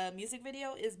 the music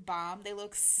video is bomb. They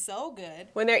look so good.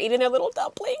 When they're eating their little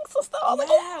dumplings and stuff. I was like,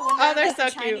 Yeah, when Oh, they're they're at so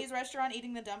the cute. Chinese restaurant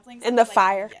eating the dumplings. In I the was like,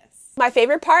 fire. oh, yes. My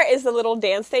favorite part is the little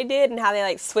dance they did and how they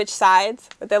like switch sides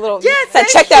with their little Yes, said,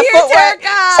 it's check that cute, footwork.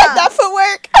 Erica. Check that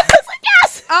footwork. I was like,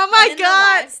 yes. Oh, my And in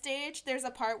God. the live stage, there's a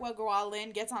part where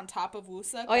Gualin gets on top of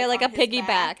Woosa. Oh, yeah, like on a his piggyback.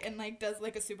 back and like does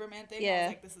like a Superman thing. I Yeah. was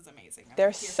like, this is amazing. I'm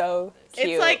They're here for all so this. cute.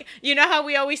 It's like, you know how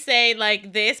we always say,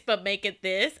 like, this, but make it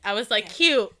this? I was like,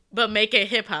 cute, but make it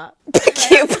hip-hop.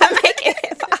 cute, but make it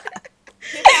hip-hop.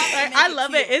 Hip-hop Like, and I make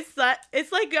love cute. it.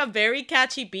 It's like a very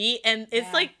catchy beat, and it's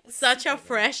Yeah, like it's such a super good.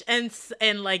 fresh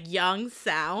and like young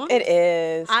sound. It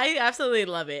is. I absolutely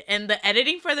love it. And the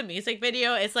editing for the music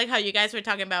video, it's like how you guys were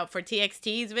talking about for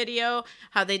TXT's video,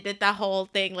 how they did that whole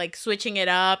thing, like switching it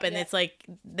up, and Yeah. it's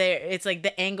like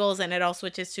the angles, and it all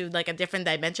switches to like a different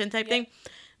dimension type thing.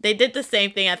 They did the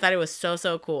same thing. I thought it was so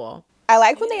cool. I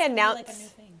like when It's they gonna be, announced. like, a new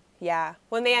thing. Yeah,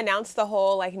 when they announced the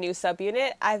whole like new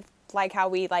subunit, I like how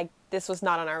we like this was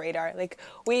not on our radar. Like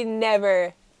we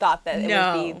never thought that it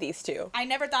No. would be these two. I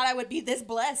never thought I would be this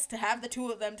blessed to have the two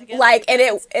of them together. Like, and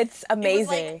because it's it was,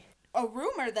 amazing. like, a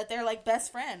rumor that they're like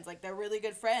best friends, like they're really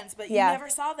good friends, but Yeah. you never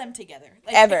saw them together,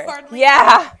 like, Ever. hardly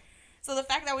Yeah. ever. So the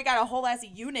fact that we got a whole ass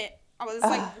unit, I was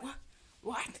like,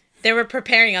 what? They were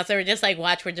preparing us. They were just like,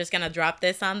 watch, we're just gonna drop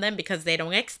this on them because they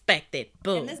don't expect it.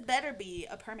 Boom. And this better be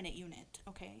a permanent unit,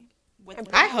 okay? With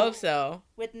I hope so.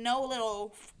 With no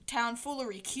little town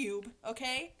foolery cube,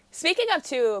 okay? Speaking of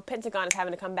two, Pentagon is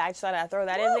having to come back. Just thought I'd throw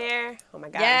that in there. Oh my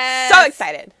god. Yes. So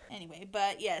excited. Anyway,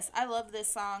 but yes, I love this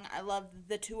song. I love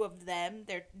the two of them.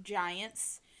 They're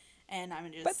giants. And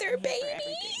I'm just But they're I'm here for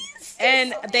babies.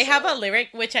 And they have a lyric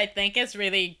which I think is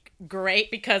really great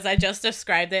because I just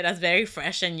described it as very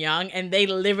fresh and young, and they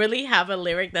literally have a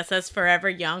lyric that says forever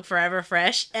young, forever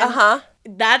fresh. And Uh-huh.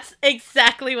 that's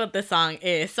exactly what the song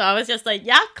is. So I was just like,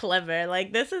 yeah, clever.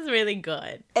 Like, this is really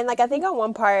good. And like I think on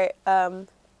one part,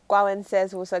 Gualin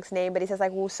says Woosuk's name, but he says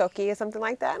like Woosuki or something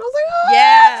like that. And I was like, oh,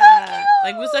 Yeah. that's so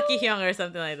Like cute. Musaki Hyung or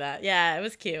something like that. Yeah, it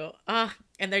was cute.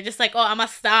 And they're just like, oh, I'm a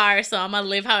star, so I'm gonna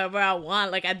live however I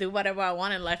want. Like, I do whatever I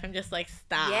want in life. I'm just like,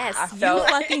 stop. Yes, I you felt-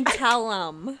 fucking tell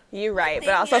them. You're right, Thing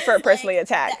but also is, for personally like,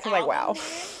 attacked. the I'm like, wow. album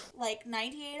name, like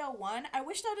 9801, I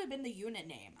wish that would have been the unit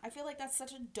name. I feel like that's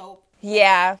such a dope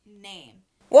Yeah. name.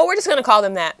 Well, we're just gonna call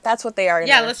them that. That's what they are.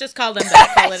 Yeah, now. let's just call them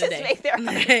that. Call it a Just day. make their-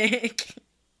 Like,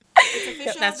 It's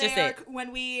official. That's They just are, it.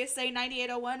 when we say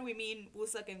 9801, we mean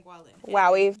Wusuk and Gualin.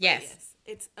 Wow, we've yes.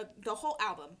 It's the whole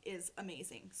album is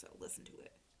amazing, so listen to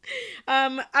it.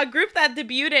 A group that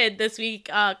debuted this week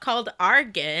called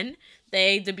Argon.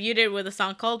 They debuted with a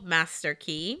song called Master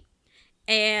Key.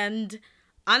 And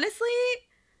honestly,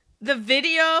 The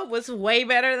video was way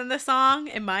better than the song,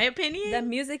 in my opinion. The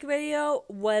music video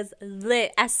was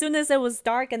lit. As soon as it was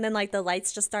dark and then like the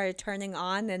lights just started turning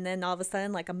on and then all of a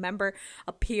sudden like a member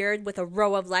appeared with a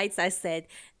row of lights, I said,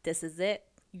 this is it.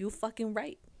 You fucking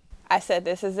right. I said,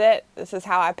 this is it. This is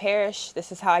how I perish.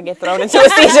 This is how I get thrown into a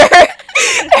seizure.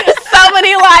 There's so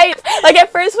many lights. Like,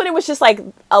 at first, when it was just, like,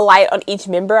 a light on each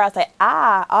member, I was like,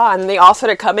 and then they all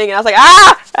started coming, and I was like,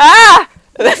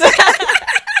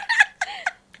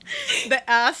 The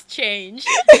ass changed.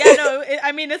 Yeah, no,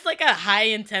 I mean, it's like a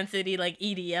high-intensity, like,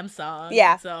 EDM song.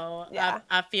 Yeah. So, Yeah.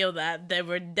 I feel that there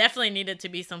were definitely needed to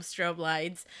be some strobe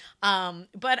lights.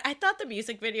 But I thought the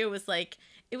music video was, like,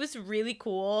 it was really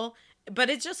cool.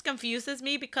 But it just confuses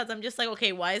me because I'm just like,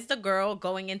 okay, why is the girl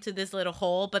going into this little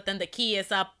hole, but then the key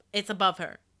is up, it's above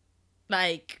her?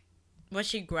 Like, was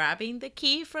she grabbing the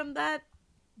key from that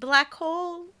black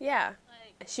hole? Yeah.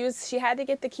 She had to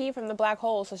get the key from the black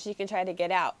hole so she can try to get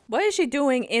out. What is she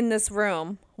doing in this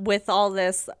room with all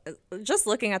this? Just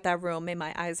looking at that room made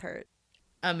my eyes hurt.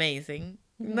 Amazing.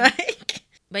 Like,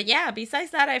 but yeah,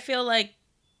 besides that, I feel like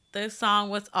the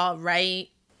song was all right.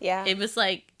 Yeah. It was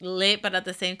like lit, but at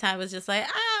the same time, it was just like,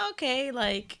 okay,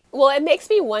 like. Well, it makes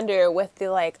me wonder with the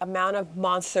like amount of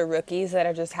monster rookies that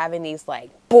are just having these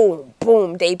like boom,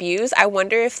 boom debuts. I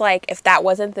wonder if that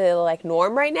wasn't the like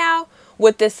norm right now,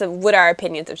 would our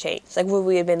opinions have changed? Like, would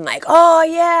we have been like, oh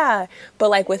yeah, but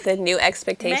like with the new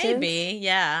expectations? Maybe,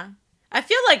 yeah. I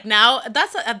feel like now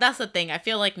that's the thing. I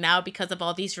feel like now because of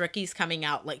all these rookies coming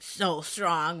out like so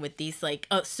strong with these like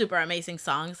super amazing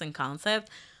songs and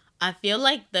concepts, I feel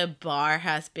like the bar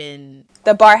has risen.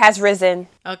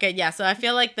 Okay, yeah. So I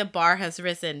feel like the bar has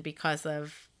risen because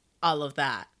of all of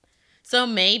that. So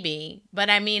maybe,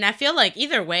 but I mean, I feel like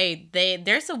either way,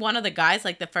 there's one of the guys,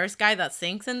 like the first guy that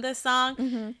sings in this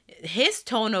song, his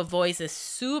tone of voice is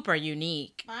super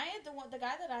unique. The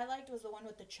guy that I liked was the one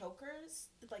with the chokers,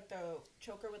 like the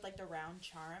choker with like the round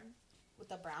charm with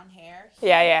the brown hair.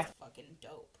 Yeah. Fucking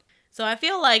dope. So I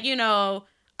feel like,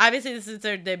 obviously this is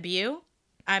their debut.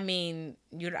 I mean,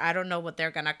 I don't know what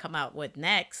they're gonna come out with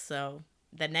next. So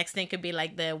the next thing could be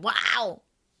like the wow,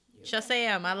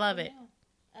 Shazam! I love it.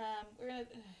 We're gonna.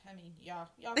 I mean, y'all.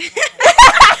 I was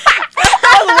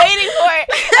waiting for it.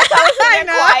 I was sitting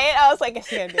there quiet. I was like, I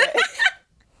can't do it.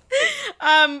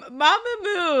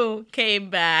 Mamamoo came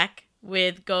back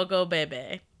with Go Go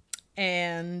Bebe,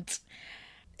 and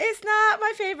it's not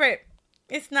my favorite.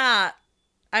 It's not.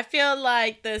 I feel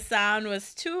like the sound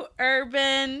was too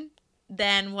urban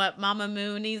than what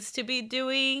Mamamoo needs to be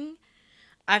doing.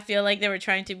 I feel like they were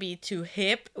trying to be too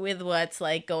hip with what's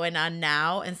like going on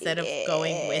now instead of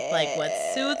going with like what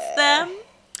suits them.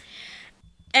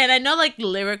 And I know like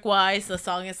lyric wise, the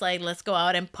song is like, let's go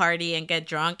out and party and get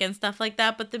drunk and stuff like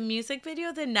that. But the music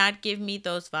video did not give me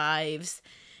those vibes.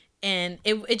 And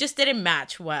it just didn't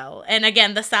match well. And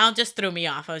again, the sound just threw me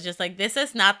off. I was just like, this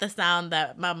is not the sound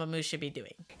that Mamamoo should be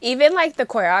doing. Even like the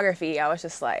choreography, I was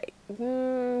just like,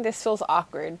 this feels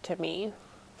awkward to me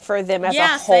for them as a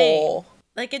whole. Same.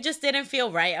 Like, it just didn't feel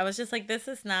right. I was just like, this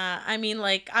is not... I mean,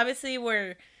 like, obviously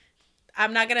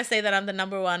I'm not going to say that I'm the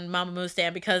number one Mamamoo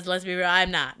stan because, let's be real,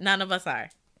 I'm not. None of us are.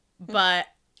 But,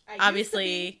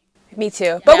 obviously... Me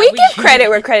too. But we give credit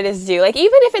where credit is due. Like,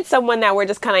 even if it's someone that we're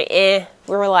just kind of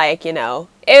we're like, it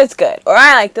was good. Or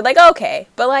I liked it. Like, okay.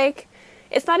 But, like,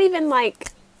 it's not even, like...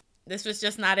 This was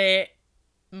just not it.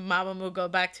 Mamamoo, go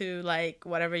back to, like,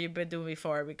 whatever you've been doing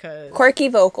before because... Quirky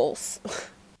vocals.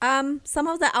 Some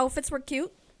of the outfits were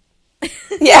cute.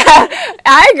 Yeah,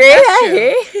 I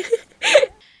agree.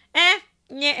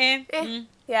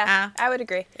 Yeah, I would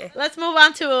agree. Let's move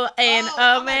on to an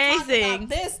amazing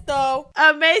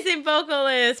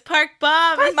vocalist. Park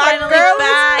Bom is finally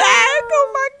back. Oh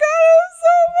my god, I'm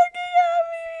so fucking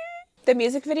happy. The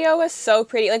music video was so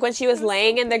pretty. Like when she was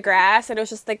laying in the grass and it was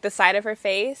just like the side of her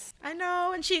face. I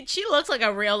know, and she looks like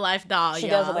a real life doll. She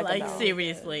does look like a doll.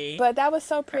 Seriously. But that was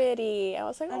so pretty. I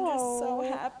was like, I'm just so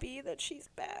happy that she's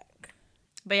back.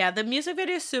 But yeah, the music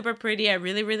video is super pretty. I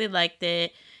really, really liked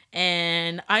it.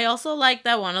 And I also like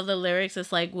that one of the lyrics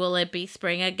is like, will it be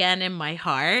spring again in my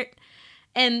heart?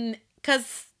 And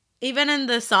because even in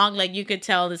the song, like you could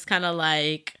tell it's kind of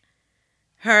like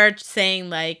her saying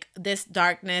like this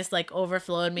darkness like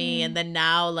overflowed me. And then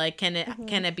now like, can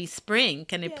it be spring?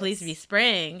 Can it please be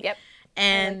spring? Yep.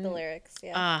 And I like the lyrics,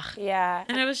 yeah. Yeah.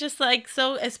 And it was just like,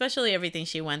 so, especially everything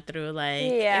she went through, like,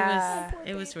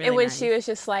 it was really And when nice. she was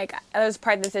just like, there was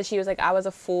part that said she was like, I was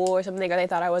a fool or something, or they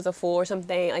thought I was a fool or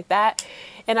something like that.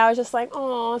 And I was just like,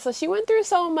 oh, so she went through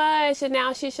so much and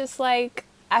now she's just like,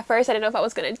 at first I didn't know if I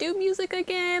was going to do music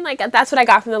again. Like, that's what I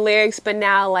got from the lyrics, but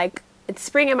now like, it's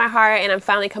spring in my heart, and I'm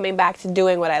finally coming back to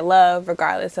doing what I love,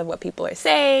 regardless of what people are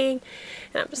saying.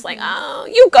 And I'm just like, oh,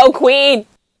 you go, queen.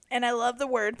 And I love the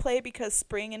wordplay because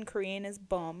spring in Korean is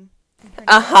bum.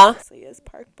 Obviously is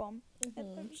Park Bum.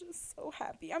 And I'm just so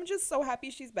happy. I'm just so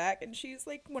happy she's back, and she's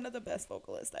like one of the best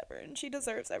vocalists ever, and she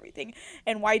deserves everything.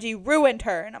 And YG ruined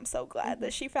her, and I'm so glad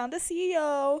that she found a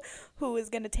CEO who is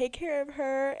going to take care of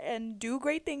her and do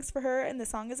great things for her. And the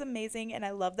song is amazing, and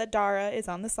I love that Dara is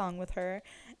on the song with her.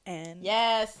 And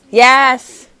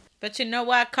Yes. But you know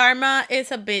what? Karma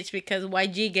is a bitch because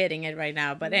YG getting it right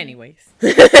now. But anyways.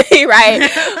 Right.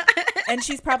 and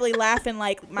she's probably laughing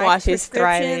like my While she's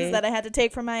prescriptions thriving. that I had to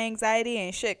take for my anxiety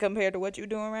ain't shit compared to what you're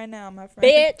doing right now, my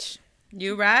friend. Bitch.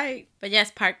 You right. But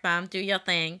yes, Park Bom, do your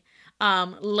thing.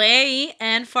 Lay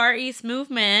and Far East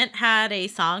Movement had a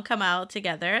song come out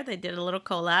together. They did a little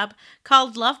collab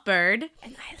called Lovebird.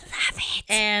 And I love it.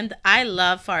 And I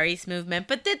love Far East Movement.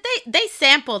 But did they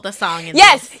sampled the song in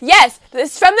Yes, this? yes.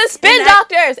 This is from the Spin And I-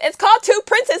 Doctors. It's called Two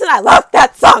Princes, and I love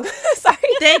that song. Sorry.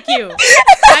 Thank you.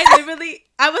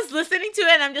 I was listening to it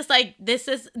and I'm just like, this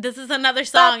is another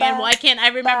song, and why can't I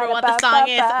remember what the song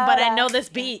is, but I know this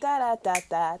beat.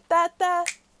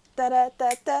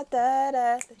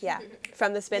 Yeah,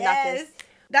 from the Spin Doctors.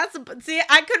 See,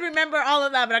 I could remember all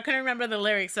of that, but I couldn't remember the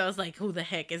lyrics, so I was like, who the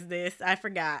heck is this? I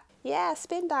forgot. Yeah,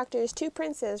 Spin Doctors, Two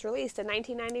Princes, released in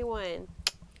 1991.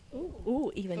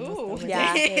 Ooh, even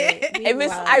Yeah. It It was.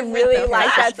 I really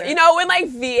like that. You know, when like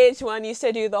VH1 used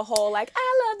to do the whole like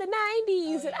I love the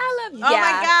 90s and I love. Oh my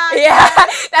God. Yeah,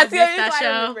 that's the missed only that reason show.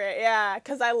 I remember it. Yeah,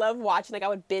 because I love watching. Like I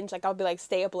would binge. Like I would be like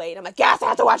stay up late. And I'm like, yes, I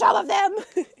have to watch all of them.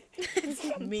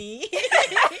 Me.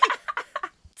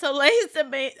 So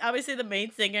Lay's obviously the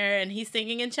main singer, and he's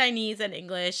singing in Chinese and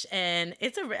English, and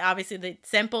obviously they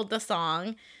sampled the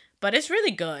song, but it's really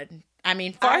good. I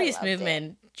mean, Far East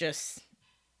Movement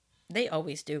they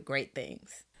always do great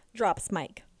things. Drops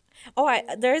mic. Oh,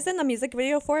 there isn't a music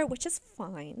video for it, which is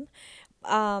fine.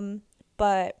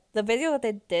 But the video that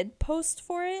they did post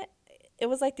for it, it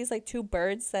was like these like two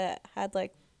birds that had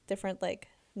like different like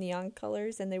neon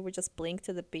colors, and they would just blink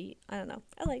to the beat. I don't know.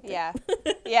 I liked it. Yeah,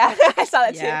 yeah, I saw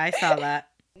that too. Yeah, I saw that.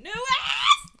 Newest!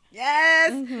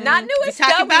 Yes! Not newest. We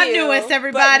talking about newest,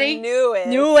 everybody. Newest.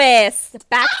 Newest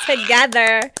back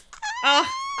together. Oh,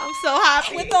 I'm so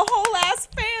happy. With the whole ass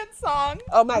fan song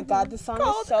Oh my God, the song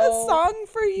called is so A Song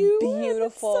for You. And it's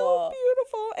beautiful. so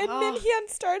beautiful. And Oh. Min Hyun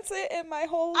starts it, and my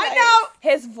whole life. I know.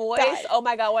 His voice. Died. Oh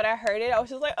my God, when I heard it, I was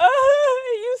just like,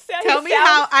 oh, you said. Tell me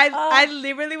how I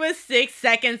literally was 6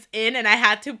 seconds in and I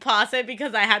had to pause it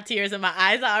because I had tears in my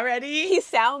eyes already. He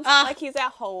sounds like he's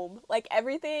at home. Like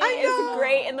everything I know. is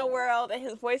great in the world, and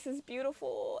his voice is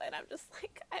beautiful. And I'm just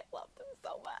like, I love him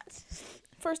so much.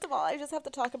 First of all, I just have to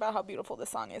talk about how beautiful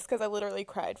this song is because I literally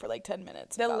cried for like 10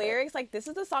 minutes. The about it. lyrics, like this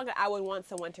is the song that I would want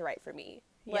someone to write for me.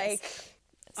 Like,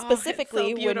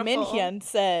 Specifically, it's so when Min beautiful. Hyun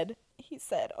said, he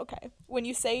said, okay, when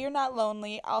you say you're not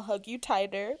lonely, I'll hug you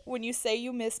tighter. When you say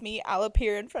you miss me, I'll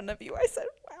appear in front of you. I said,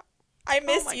 wow, I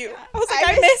miss my you. God. I was like,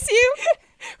 I miss you.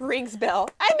 rings bell.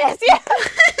 I miss you.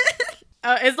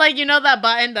 It's like, you know that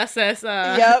button that says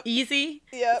Yep. easy?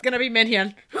 Yep. It's gonna be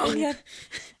Minhyun. Yeah.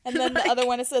 And then the other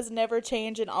one, it says, never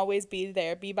change and always be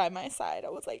there. Be by my side. I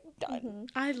was like, done.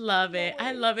 I love it.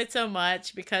 I love it so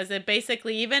much because it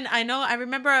basically I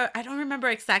don't remember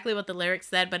exactly what the lyrics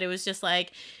said, but it was just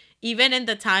like, even in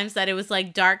the times that it was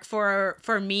like dark for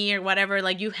me or whatever,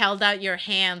 like you held out your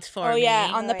hands for me. Oh,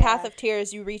 yeah. On the Oh, path yeah. of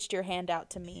tears, you reached your hand out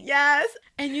to me. Yes.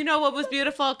 And you know what was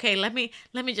beautiful? Okay, let me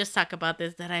just talk about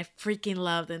this that I freaking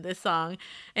loved in this song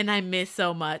and I miss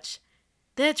so much.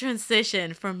 The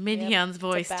transition from Minhyun's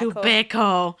voice to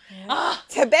Baekho. Oh,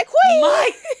 To Baekhui. my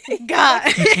God.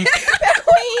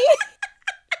 Baekhui.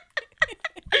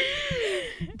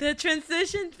 The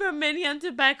transition from Minhyun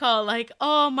to Baekho, like,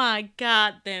 oh my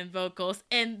God, them vocals.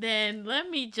 And then let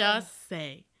me just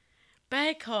say,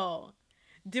 Baekho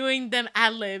doing them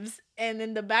ad-libs and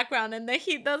in the background, and then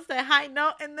he does the high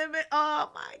note and then oh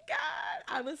my God,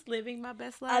 I was living my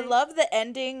best life. I love the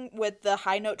ending with the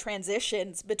high note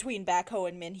transitions between Baekho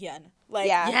and Minhyun. Like,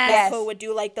 Yeah. Yes. Baekho would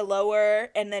do like the lower,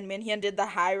 and then Minhyun did the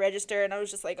high register, and I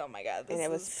was just like, oh my God, this And it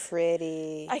was is...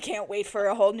 pretty. I can't wait for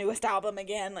a whole newest album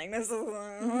again. Like, this is...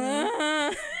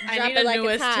 I Drop need it a like it's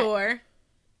newest hot. tour.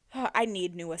 I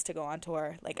need newest to go on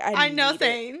tour. Like, I know, need it.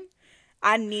 same.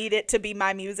 I need it to be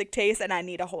my music taste, and I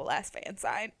need a whole ass fan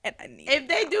sign, and I need If it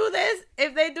they now.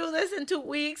 do this in 2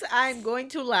 weeks, I'm going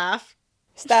to laugh.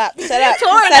 Stop. Shut up. Tour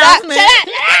Shut up. announcement. Shut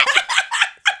up.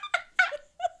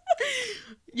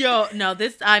 Yo, no,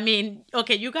 this, I mean,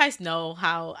 okay, you guys know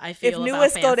how I feel If about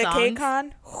newest fan go to songs.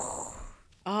 KCON,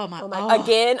 Oh my,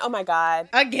 Again, oh my God.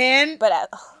 again. But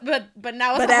Now it's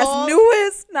But a as whole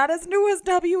not as new as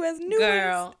W, as new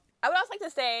girl. I would also like to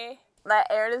say that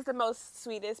Aaron is the most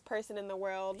sweetest person in the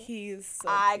world. He's so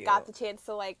I cute. got the chance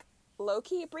to like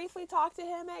low-key briefly talk to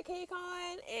him at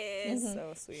KCON, and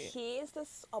So sweet. he is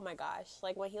this, oh my gosh,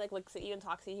 like when he like looks at you and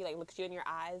talks to you, he like looks you in your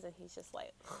eyes and he's just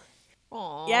like,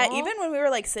 Aww. Yeah, even when we were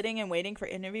like sitting and waiting for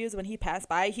interviews, when he passed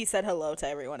by, he said hello to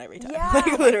everyone every time. Yeah. Like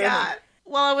Oh my literally. God.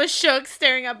 Well, I was shook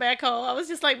staring at Becco. I was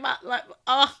just like,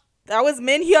 oh. That was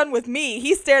Min Hyun with me.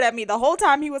 He stared at me the whole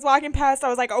time he was walking past. I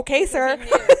was like, okay, sir. he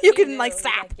knew, You he can knew. like He's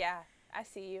stop. like, yeah, I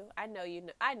see you. I know you.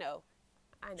 I know.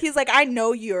 He's like, I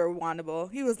know you're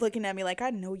wantable. He was looking at me like, I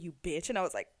know you, bitch. And I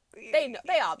was like, They know.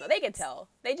 They all know. They can tell.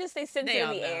 They sense They it in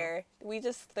all the know. air.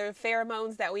 They're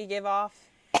pheromones that we give off.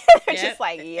 They're Yep. just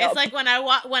like, yep. It's like when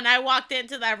I walked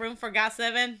into that room for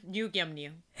GOT7, you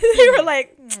knew. they were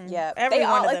like, Yeah, every they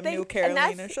one all, of like, them they- knew and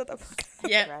Carolina. that's- Shut the fuck up.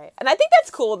 Yeah. Right. And I think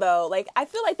that's cool though. Like I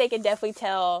feel like they can definitely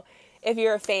tell if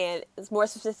you're a fan. It's more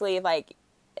specifically like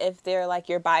if they're like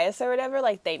your bias or whatever.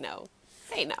 Like they know.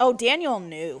 They know. Oh, Daniel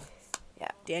knew. Yeah.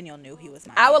 Daniel knew he was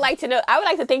my I would man. like to know. I would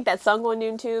like to think that Sungwon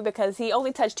knew too, because he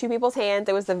only touched 2 people's hands.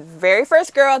 There was the very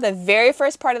first girl, the very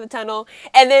first part of the tunnel,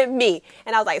 and then me.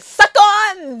 And I was like, "Suck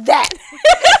on that!"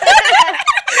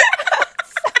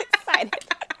 So excited.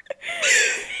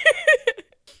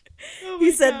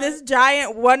 He said, this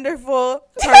giant, wonderful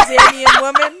Tarzanian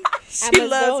woman, she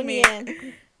loves me.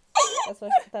 Amazonian.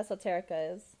 That's what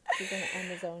Terika is. She's an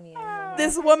Amazonian woman.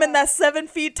 This woman that's 7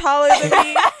 feet taller than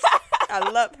me, I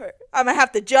love her. I'm going to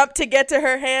have to jump to get to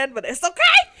her hand, but it's okay.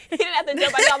 He didn't have to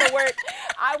jump. I got to work.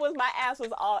 My ass was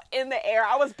all in the air.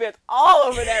 I was bent all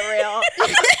over that rail.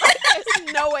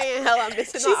 There's no way in hell I'm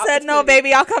missing. She said, no,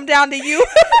 baby, I'll come down to you.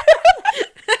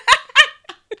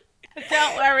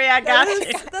 Don't worry, I got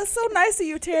you. That's so nice of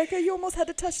you, Terika. You almost had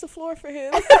to touch the floor for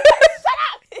him.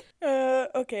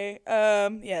 Okay.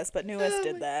 Yes, but Newest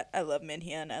did that. I love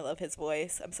Minhyun. I love his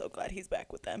voice. I'm so glad he's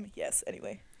back with them. Yes,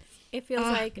 anyway. It feels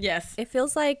like yes. It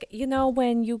feels like, you know,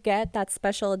 when you get that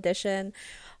special edition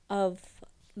of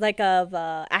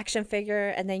action figure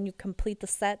and then you complete the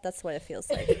set. That's what it feels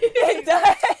like. It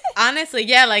does. Honestly,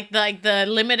 yeah, like the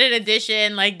limited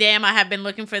edition, like, damn, I have been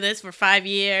looking for this for 5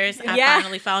 years. I Yeah.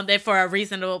 finally found it for a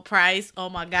reasonable price. Oh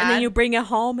my God. And then you bring it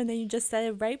home and then you just set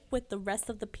it right with the rest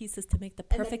of the pieces to make the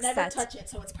perfect never set. touch it,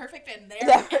 so it's perfect in there.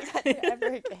 Never touch it ever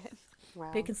again.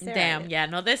 Wow. You can stare at Damn, it. yeah,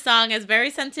 no, this song is very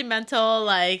sentimental,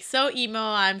 like so emo.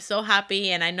 I'm so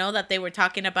happy, and I know that they were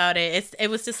talking about it. It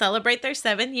was to celebrate their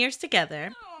 7 years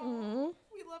together. Oh,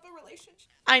 we love a relationship.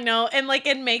 I know, and like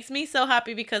it makes me so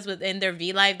happy because within their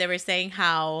V Live they were saying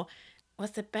how,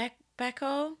 was it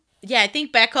Becco? Yeah, I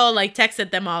think Becco like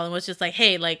texted them all and was just like,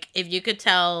 hey, like if you could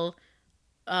tell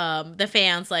the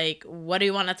fans, like, what do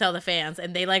you want to tell the fans?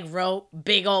 And they like wrote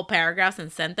big old paragraphs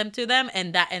and sent them to them,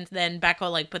 and then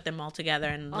Becco like put them all together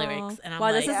in lyrics. And I'm wow,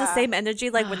 like, this is the same energy.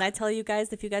 Like when I tell you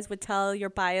guys, if you guys would tell your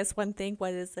bias one thing,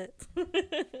 what is it?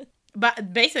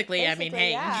 but basically, I mean,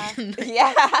 hey, yeah.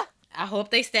 Yeah. I hope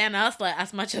they stand us like,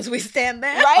 as much as we stand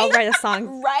them. Right? I'll write a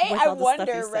song. Right? with I all the stuff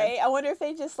you wonder, said. right? I wonder if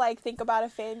they just like think about a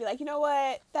fan and be like, you know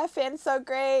what? That fan's so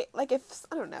great. Like if,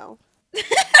 I don't know.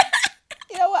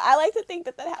 You know what? I like to think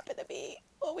that happened to me.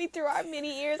 When we threw our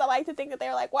mini ears, I like to think that they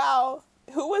were like, wow,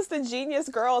 who was the genius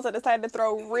girls that decided to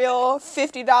throw real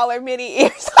 $50 mini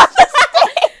ears on the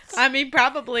stage? I mean,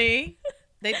 probably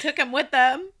they took them with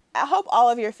them. I hope all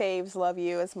of your faves love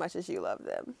you as much as you love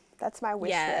them. That's my wish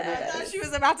Yeah. for I everybody. thought she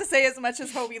was about to say as much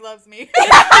as Hobie loves me.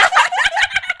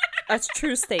 That's a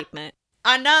true statement.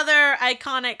 Another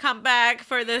iconic comeback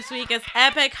for this week is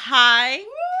Epic High.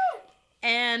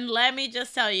 And let me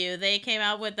just tell you, they came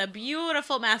out with a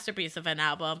beautiful masterpiece of an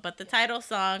album, but the title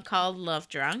song called Love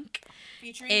Drunk.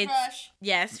 Featuring Crush.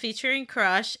 Yes, featuring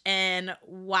Crush. And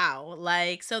wow,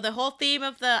 like, so the whole theme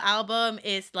of the album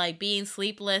is like being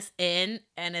sleepless in,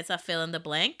 and it's a fill in the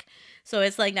blank. So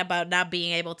it's like about not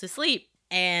being able to sleep.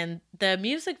 And the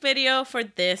music video for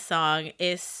this song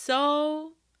is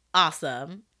so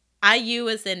awesome. IU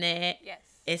is in it. Yes.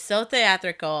 It's so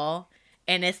theatrical.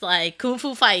 And it's like kung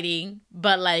fu fighting,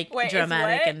 but like Wait, it's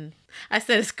dramatic. what? And I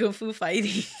said it's kung fu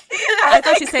fighting. I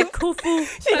thought she said kufu.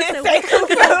 She didn't say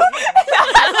cuckoo.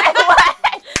 I was like,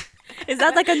 what? Is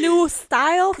that like a new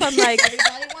style from like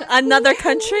Everybody wants another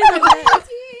country?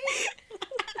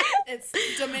 It's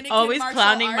Dominican Always martial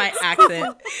clowning my arts.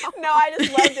 accent. No, I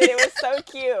just loved it. It was so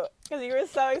cute. Because you were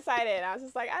so excited. I was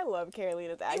just like, I love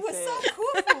Carolina's accent. It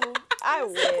was so cool. I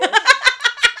wish.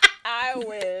 I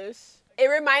wish. It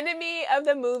reminded me of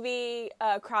the movie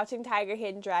Crouching Tiger,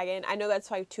 Hidden Dragon. I know that's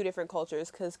like two different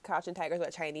cultures because Crouching Tiger is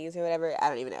what, Chinese or whatever. I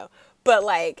don't even know. But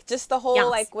like just the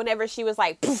whole like whenever she was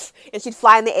like poof, and she'd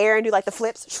fly in the air and do like the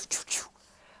flips.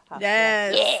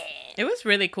 Yes. Yeah. It was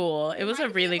really cool. It was a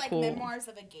really cool. Memoirs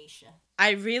of a Geisha.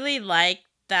 I really like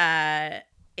that.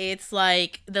 It's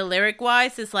like the lyric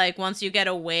wise, it's like once you get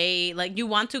away, like you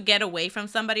want to get away from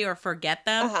somebody or forget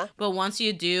them, but once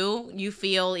you do, you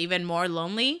feel even more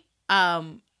lonely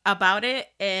about it.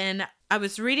 And I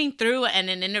was reading through, and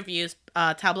in interviews,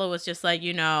 Tablo was just like,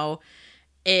 you know,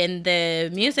 in the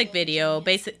music video,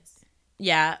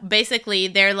 basically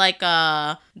they're like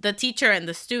the teacher and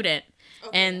the student,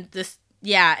 and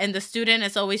and the student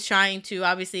is always trying to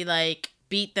obviously like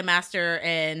beat the master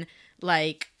and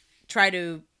like try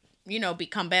to, you know,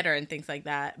 become better and things like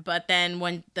that. But then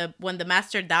when the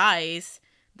master dies,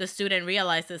 the student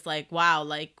realizes like, wow,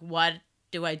 like what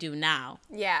do I do now?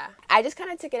 Yeah. I just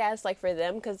kind of took it as like for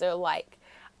them because they're like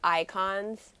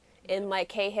icons in like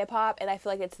K-hip-hop, and I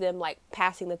feel like it's them like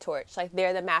passing the torch. Like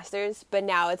they're the masters, but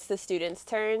now it's the students'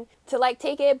 turn to like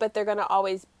take it, but they're gonna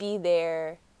always be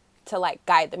there to like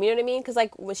guide them, you know what I mean? Because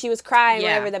like when she was crying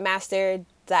whenever the master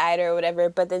died or whatever,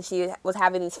 but then she was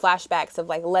having these flashbacks of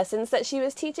like lessons that she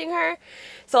was teaching her,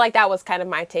 so like that was kind of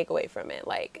my takeaway from it.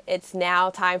 Like it's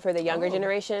now time for the younger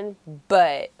generation,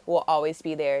 but we'll always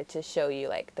be there to show you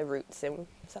like the roots and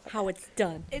stuff like How it's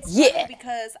done. It's funny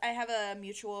because I have a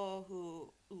mutual who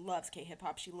loves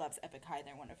K-hip-hop. She loves Epic High.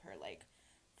 They're one of her like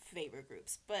favorite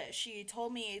groups, but she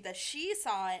told me that she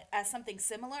saw it as something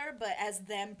similar, but as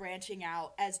them branching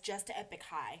out as just Epic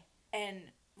High,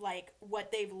 and like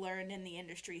what they've learned in the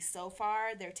industry so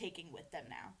far they're taking with them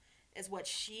now, is what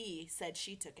she said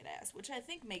she took it as, which I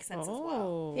think makes sense as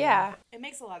well. Yeah, it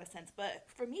makes a lot of sense. But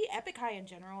for me, Epic High in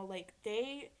general, like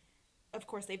they, of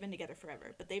course, they've been together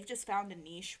forever, but they've just found a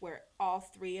niche where all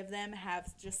three of them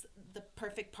have just the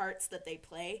perfect parts that they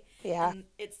play. Yeah. And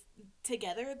it's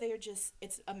together,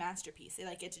 it's a masterpiece.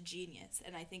 It's genius.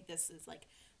 And I think this is like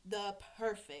the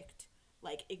perfect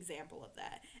like example of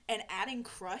that. And adding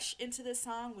Crush into this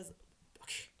song was...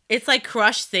 It's like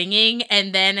Crush singing,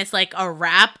 and then it's like a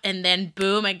rap, and then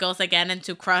boom, it goes again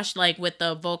into Crush, like with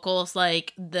the vocals,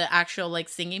 like the actual like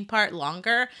singing part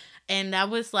longer. And that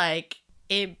was like,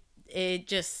 it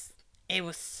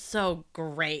was so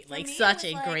great. Like such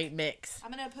a great mix.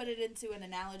 I'm going to put it into an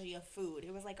analogy of food.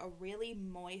 It was like a really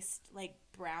moist like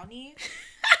brownie.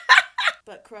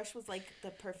 But Crush was like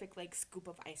the perfect like scoop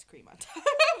of ice cream on top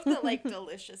of the like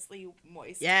deliciously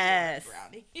moist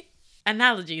brownie.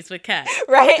 Analogies with Kat.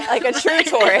 Right? Like a true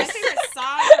tourist. My favorite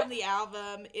song from the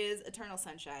album is Eternal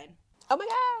Sunshine. Oh my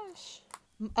gosh.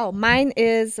 Oh, mine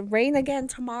is Rain Again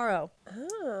Tomorrow.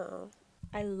 Oh.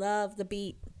 I love the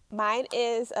beat. Mine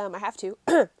is, I have to,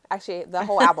 actually, the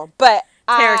whole album, but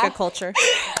Terika culture.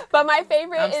 But my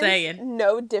favorite is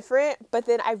No Different, but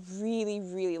then I really,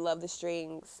 really love the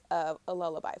strings of A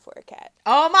Lullaby for a Cat.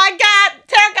 Oh my God,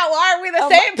 Terika, why are we the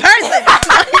same person?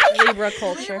 Libra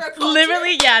culture.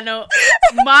 Literally, yeah, no.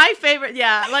 My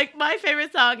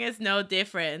favorite song is No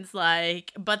Difference,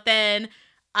 like, but then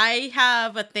I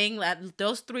have a thing that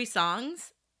those three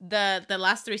songs, the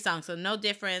last three songs, so No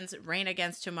Difference, Rain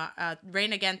Again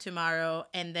Tomorrow,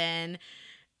 and then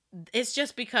it's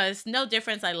just because No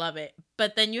Difference, I love it.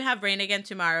 But then you have Rain Again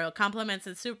Tomorrow, complements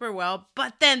it super well.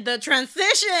 But then the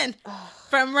transition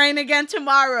from Rain Again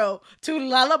Tomorrow to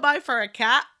Lullaby for a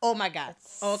Cat, oh my God.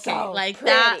 Okay, so like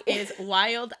pretty. That is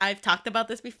wild. I've talked about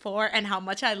this before and how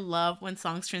much I love when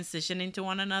songs transition into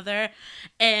one another.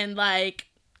 And like,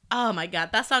 oh my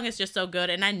God, that song is just so good.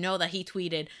 And I know that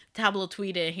Tablo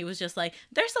tweeted, he was just like,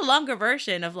 there's a longer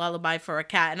version of Lullaby for a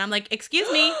Cat. And I'm like,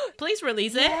 excuse me, please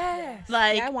release it. Yes.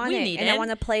 Like, I want we it, need and it. I want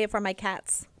to play it for my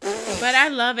cats. But I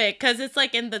love it because it's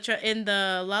like in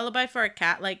the Lullaby for a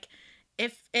Cat, like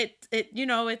if it you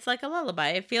know, it's like a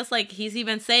lullaby. It feels like he's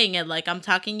even saying it like, I'm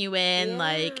talking you in,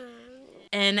 like,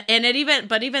 and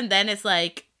even then it's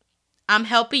like, I'm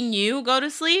helping you go to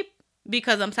sleep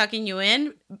because I'm tucking you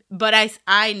in, but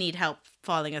I need help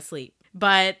falling asleep.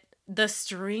 But the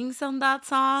strings on that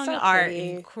song are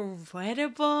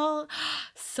incredible.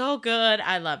 So good.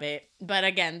 I love it. But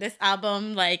again, this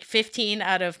album, like 15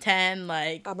 out of 10,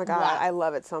 like, Oh my God, wow. I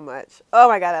love it so much. Oh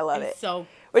my God, I love it. So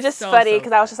Which is so, funny so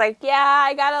because I was just like, yeah,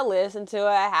 I gotta listen to it.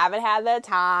 I haven't had the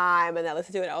time. And then I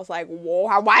listened to it and I was like,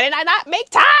 whoa, why did I not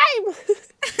make time?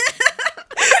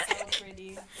 So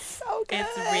pretty. So good.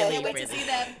 It's really Can't wait pretty. to see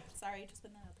them. Sorry, just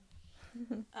put that out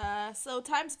there. So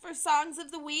times for songs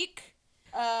of the week.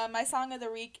 My song of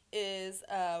the week is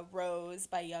Rose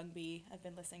by Young B. I've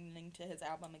been listening to his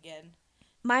album again.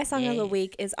 My song of the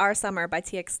week is Our Summer by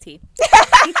TXT.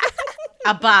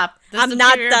 A bop. The I'm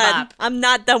not superior done. bop. I'm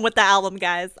not done with the album,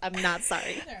 guys. I'm not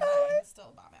sorry. It's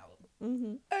still a bomb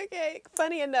album. Okay,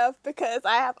 funny enough, because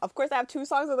I have 2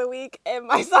 songs of the week, and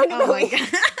my song of the week is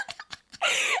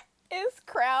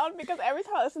Crown, because every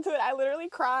time I listen to it, I literally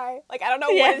cry. Like, I don't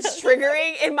know what it's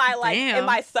triggering in my, like, in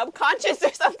my subconscious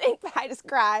or something, but I just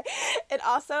cry. And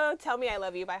also, Tell Me I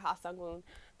Love You by Ha Sung-woon.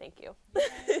 Thank you.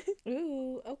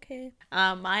 Ooh, okay.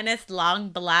 Mine is Long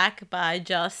Black by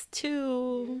Just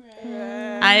Two.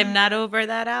 I am not over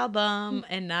that album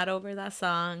and not over that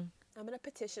song. I'm going to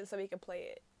petition so we can play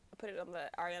it. Put it on the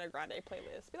Ariana Grande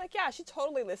playlist. Be like, yeah, she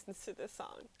totally listens to this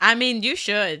song. I mean, you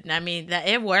should. I mean,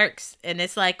 it works. And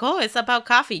it's like, oh, it's about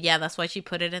coffee. Yeah, that's why she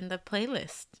put it in the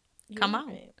playlist. Come on.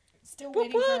 Right. Still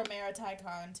waiting for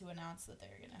Ameriticon to announce that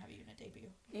they're going to have a unit debut.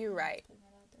 You're right.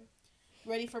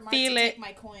 Ready for Mark Feel to it. take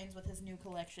my coins with his new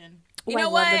collection. You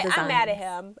know what? I'm mad at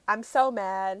him. I'm so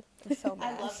mad. I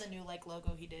love the new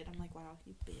logo he did. I'm like, wow,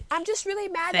 you bitch. I'm just really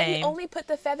mad that he Same. only put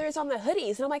the feathers on the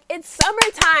hoodies. And I'm like, it's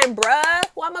summertime, bruh.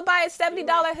 Well, I'm going to buy a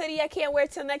 $70 hoodie I can't wear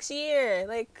till next year.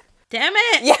 Like, Damn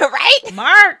it. yeah, right?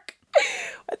 Mark,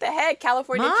 What the heck?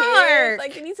 California Mark. kids.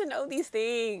 Like, you need to know these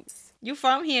things. you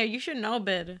from here. You should know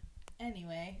better.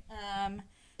 Anyway,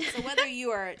 so whether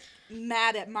you are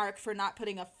mad at Mark for not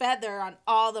putting a feather on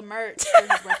all the merch for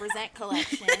his Represent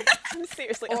collection, I'm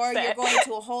seriously or upset. you're going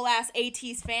to a whole ass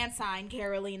AT's fan sign,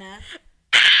 Carolina,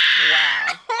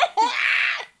 Wow.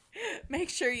 make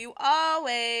sure you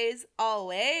always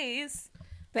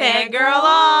Fangirl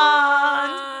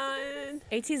on.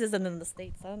 ATEEZ isn't in the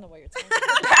States. I don't know what you're talking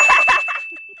about.